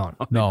 No, they don't.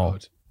 No,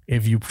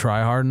 if you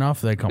try hard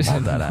enough, they come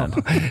out that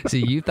end.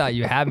 See, you thought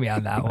you had me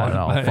on that one.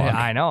 know, but fuck.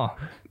 I know.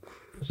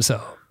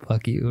 So,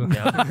 fuck you. All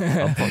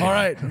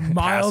right,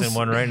 Miles. Passing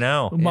one right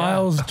now.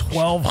 Miles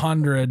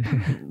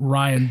 1200.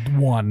 Ryan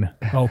 1.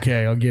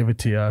 Okay, I'll give it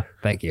to you.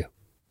 Thank you.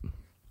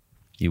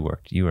 You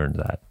worked. You earned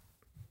that.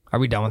 Are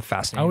we done with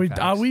fascinating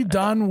facts? Are we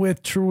done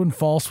with true and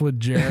false with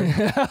Jared?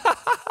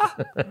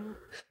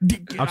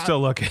 I'm still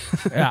looking.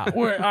 Yeah,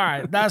 all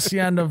right. That's the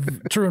end of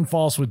true and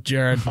false with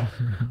Jared.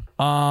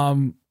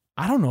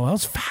 I don't know. That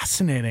was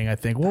fascinating. I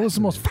think. What was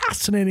the most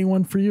fascinating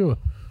one for you?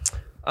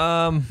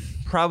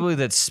 Probably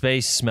that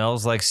space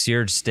smells like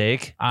seared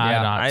steak.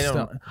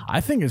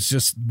 I think it's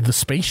just the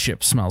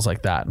spaceship smells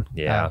like that.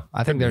 Yeah.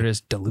 I think they're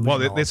just delusional.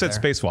 Well, they said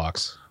there.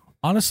 spacewalks.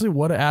 Honestly,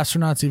 what do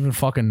astronauts even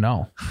fucking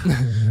know?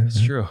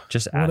 It's true.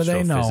 Just What do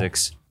they know?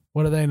 astrophysics.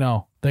 What do they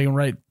know? They can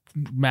write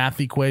math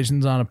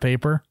equations on a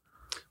paper.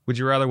 Would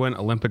you rather win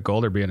Olympic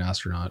gold or be an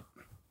astronaut?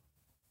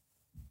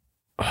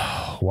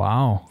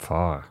 Wow.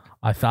 Fuck.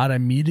 I thought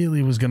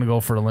immediately was going to go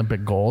for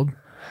Olympic gold,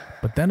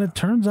 but then it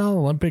turns out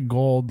Olympic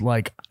gold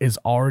is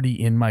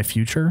already in my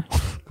future.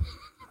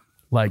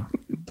 like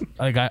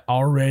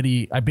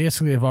I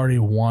basically have already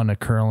won a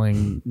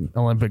curling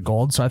Olympic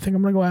gold, so I think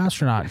I'm going to go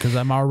astronaut because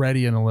I'm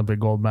already an Olympic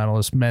gold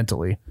medalist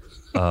mentally.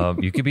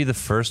 You could be the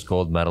first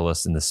gold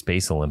medalist in the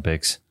Space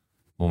Olympics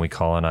when we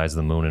colonize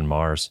the moon and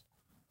Mars.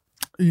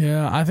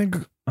 Yeah, I think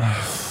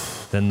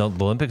Then the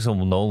Olympics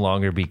will no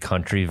longer be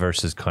country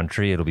versus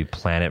country. It'll be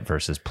planet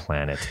versus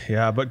planet.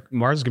 Yeah, but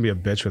Mars is gonna be a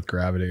bitch with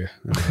gravity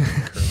and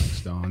curling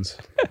stones.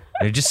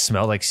 They just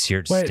smell like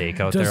seared steak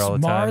out does there all the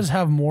Mars time.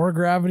 have more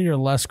gravity or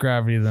less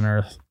gravity than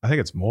Earth? I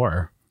think it's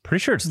more.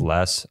 Pretty sure it's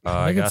less.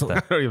 I think got it's- I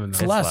that. don't even know.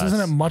 It's less, isn't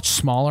it? Much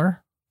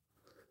smaller.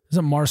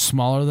 Isn't Mars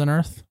smaller than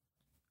Earth?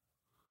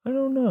 I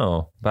don't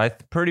know, but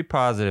I'm pretty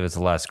positive it's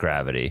less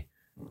gravity.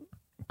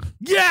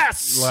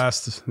 Yes.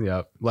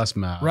 Less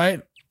math.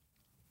 Right.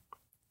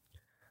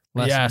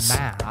 Less Yes.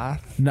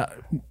 math. No,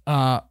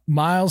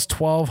 Miles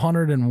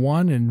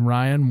 1201 and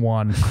Ryan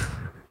 1.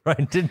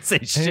 Ryan didn't say I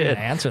didn't shit.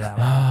 answer that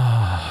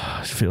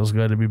one. Feels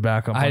good to be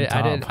back up on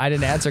top. I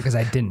didn't answer because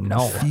I didn't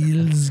know.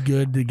 Feels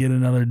good to get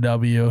another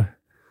W.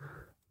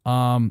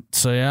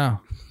 So yeah,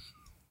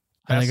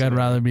 I think I'd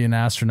rather be an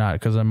astronaut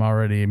because I'm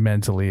already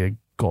mentally a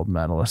gold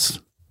medalist.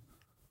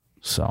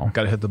 So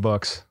Gotta hit the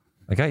books.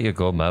 I got you a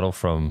gold medal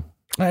from.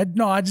 I kind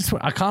of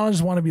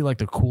just want to be like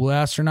the cool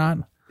astronaut.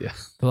 Yeah.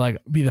 To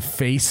be the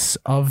face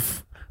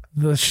of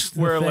the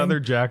Wear a thing. leather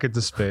jacket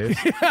to space.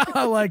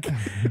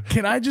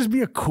 Can I just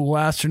be a cool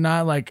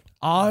astronaut?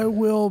 I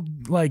will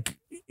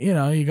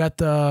you got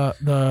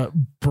the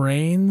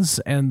brains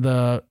and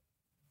the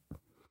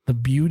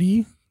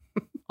beauty.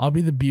 I'll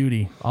be the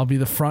beauty. I'll be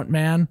the front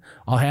man.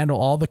 I'll handle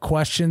all the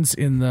questions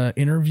in the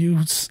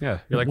interviews Yeah,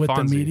 you're like with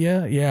Fonzie. the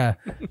media. Yeah.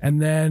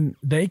 And then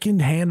they can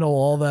handle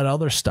all that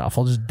other stuff.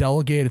 I'll just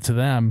delegate it to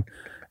them.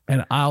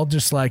 And I'll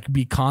just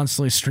be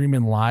constantly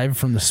streaming live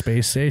from the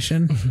space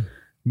station.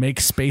 Make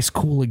space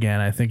cool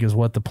again, I think is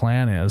what the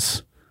plan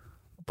is.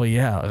 But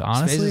yeah,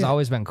 honestly, Space has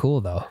always been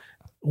cool, though.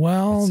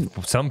 well,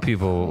 Some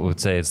people would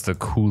say it's the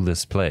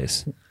coolest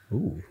place.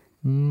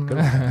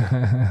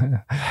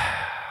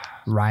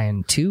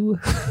 Ryan 2.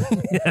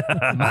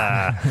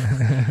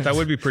 That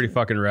would be pretty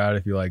fucking rad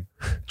if you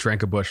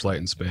drank a Busch Light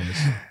in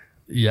space.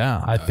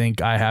 yeah, I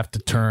think I have to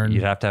turn.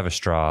 You'd have to have a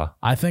straw.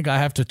 I think I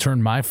have to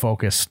turn my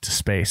focus to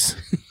space.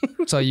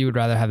 So you would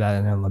rather have that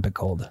than an Olympic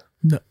gold.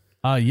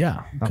 No,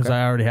 yeah, because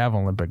I already have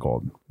Olympic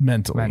gold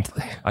mentally.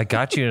 I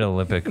got you an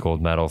Olympic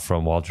gold medal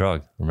from Wall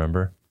Drug.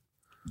 Remember?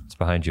 It's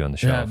behind you on the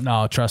Yeah, shelf.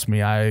 no, trust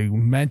me. I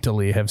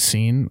mentally have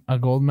seen a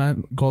gold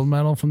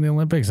medal from the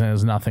Olympics, and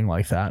it's nothing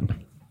like that.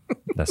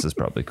 This is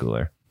probably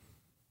cooler.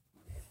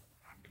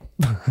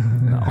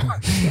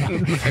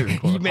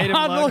 You made him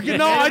I'm look. looking.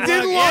 No, I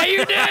didn't look. Yeah,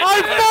 you did.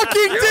 I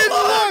fucking didn't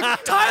look.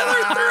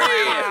 Tyler 3.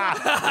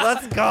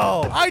 Let's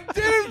go. I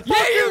didn't Yeah,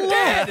 fucking you look.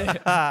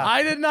 did.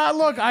 I did not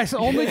look. I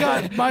only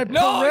got my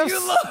No, periffs.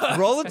 you look.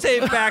 Roll the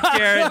tape back,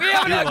 Jared. We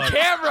have it on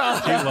camera.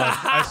 He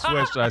looked. I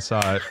switched. I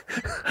saw it.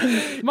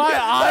 My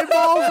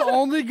eyeballs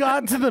only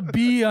got to the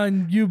B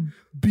on you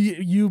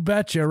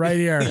betcha right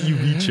here. You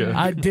beat you.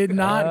 I did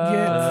not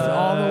get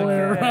all the way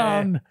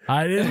around.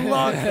 I didn't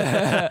look.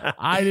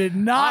 I did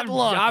not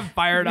look. I'm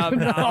fired up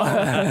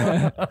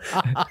now.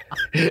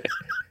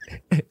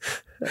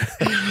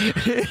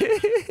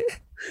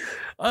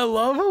 I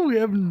love how we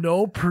have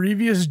no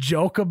previous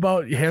joke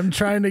about him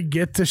trying to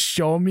get to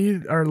show me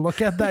or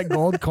look at that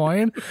gold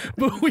coin,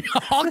 but we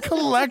all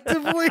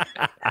collectively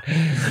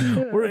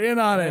we're in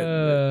on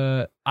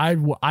it.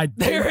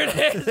 There it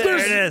is. There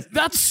it is.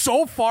 That's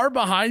so far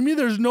behind me.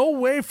 There's no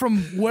way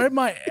from where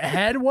my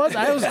head was.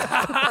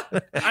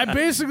 I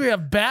basically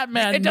have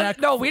Batman neck.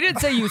 No, we didn't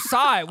say you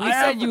saw it. We I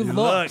said have- you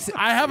looked.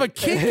 I have a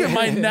kink in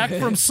my neck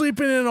from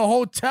sleeping in a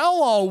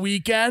hotel all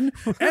weekend,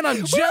 and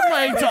I'm jet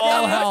lagged to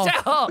all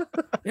hell.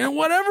 And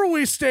whatever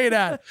we stayed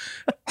at,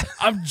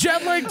 I'm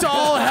jet lagged to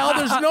all hell.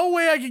 There's no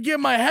way I could get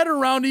my head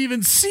around to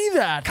even see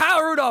that.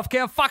 Kyle Rudolph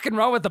can't fucking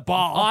run with the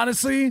ball.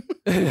 Honestly,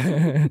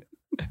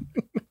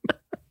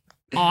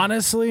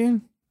 honestly,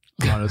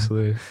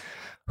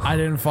 I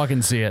didn't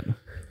fucking see it.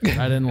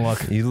 I didn't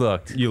look. You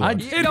looked. You I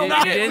looked. did No,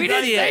 not. we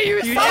didn't say you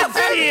You saw didn't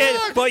it. see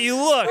it, but you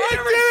looked.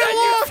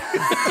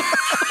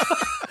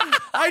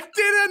 I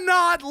did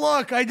not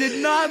look. I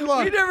did not We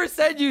look. never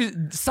said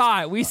you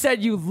saw it. We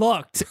said you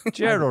looked.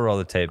 Jared will roll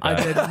the tape I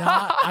back. did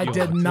not. I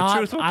did The not.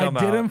 truth will I come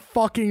didn't out.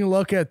 fucking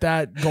look at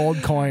that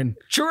gold coin.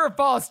 True or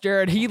false,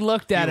 Jared? He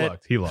looked at it.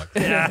 He looked.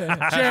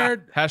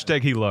 Jared,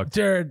 Hashtag he looked.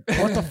 Jared,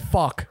 what the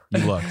fuck? You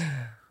looked.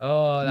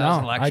 Oh, that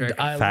was electric.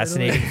 I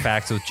Fascinating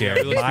facts with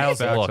Jared. Miles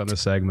Facts on looked. this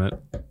segment.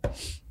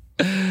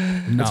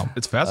 No,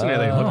 It's fascinating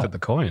that he looked at the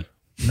coin.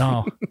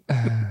 no.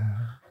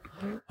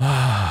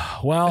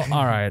 Well,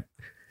 all right.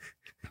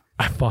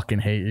 I fucking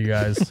hate you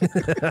guys.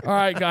 All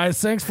right, guys.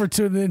 Thanks for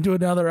tuning into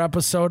another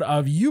episode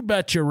of You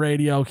Betcha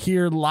Radio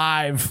here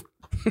live.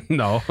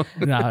 No.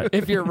 No,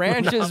 If your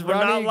ranch is we're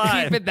not running,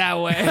 live. keep it that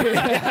way.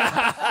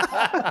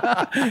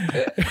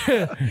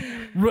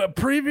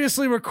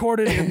 previously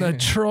recorded in the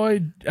Troy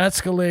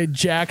Escalade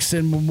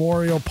Jackson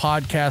Memorial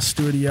Podcast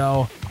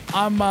Studio.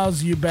 I'm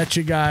Miles, You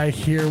Betcha Guy,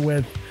 here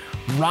with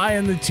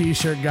Ryan, the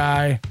T-shirt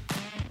guy.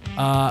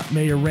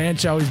 May your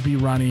ranch always be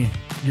runny.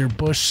 Your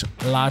bush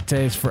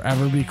lattes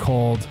forever be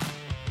cold.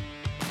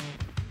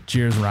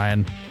 Cheers,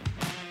 Ryan.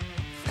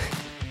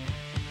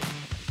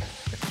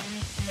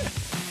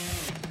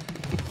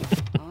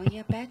 Oh,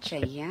 you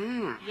betcha,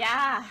 yeah.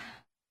 Yeah.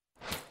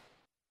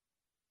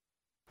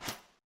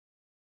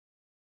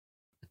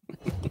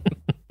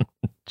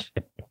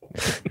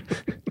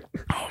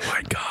 Oh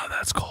my God,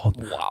 that's cold.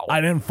 Wow.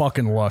 I didn't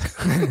fucking look.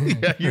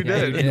 Yeah, you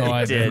did. No,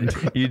 I You did.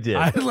 didn't. You did.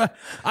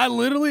 I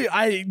literally,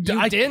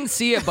 You didn't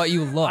see it, but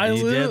you looked. I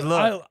You literally, did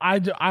look. I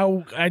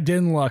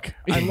didn't look.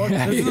 I looked.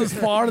 This is as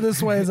far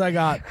this way as I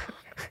got.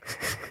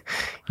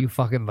 You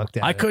fucking looked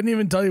at I it. couldn't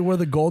even tell you where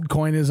the gold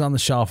coin is on the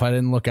shelf. I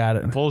didn't look at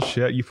it.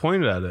 Bullshit. You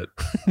pointed at it.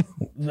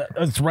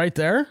 It's right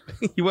there.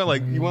 You went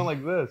like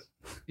this.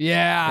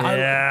 Yeah.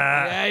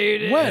 Yeah. Yeah, you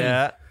did. When?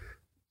 Yeah.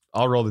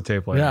 I'll roll the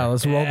tape later. Yeah,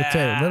 let's roll the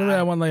tape. Literally,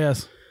 I went like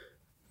this.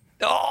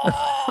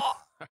 Oh,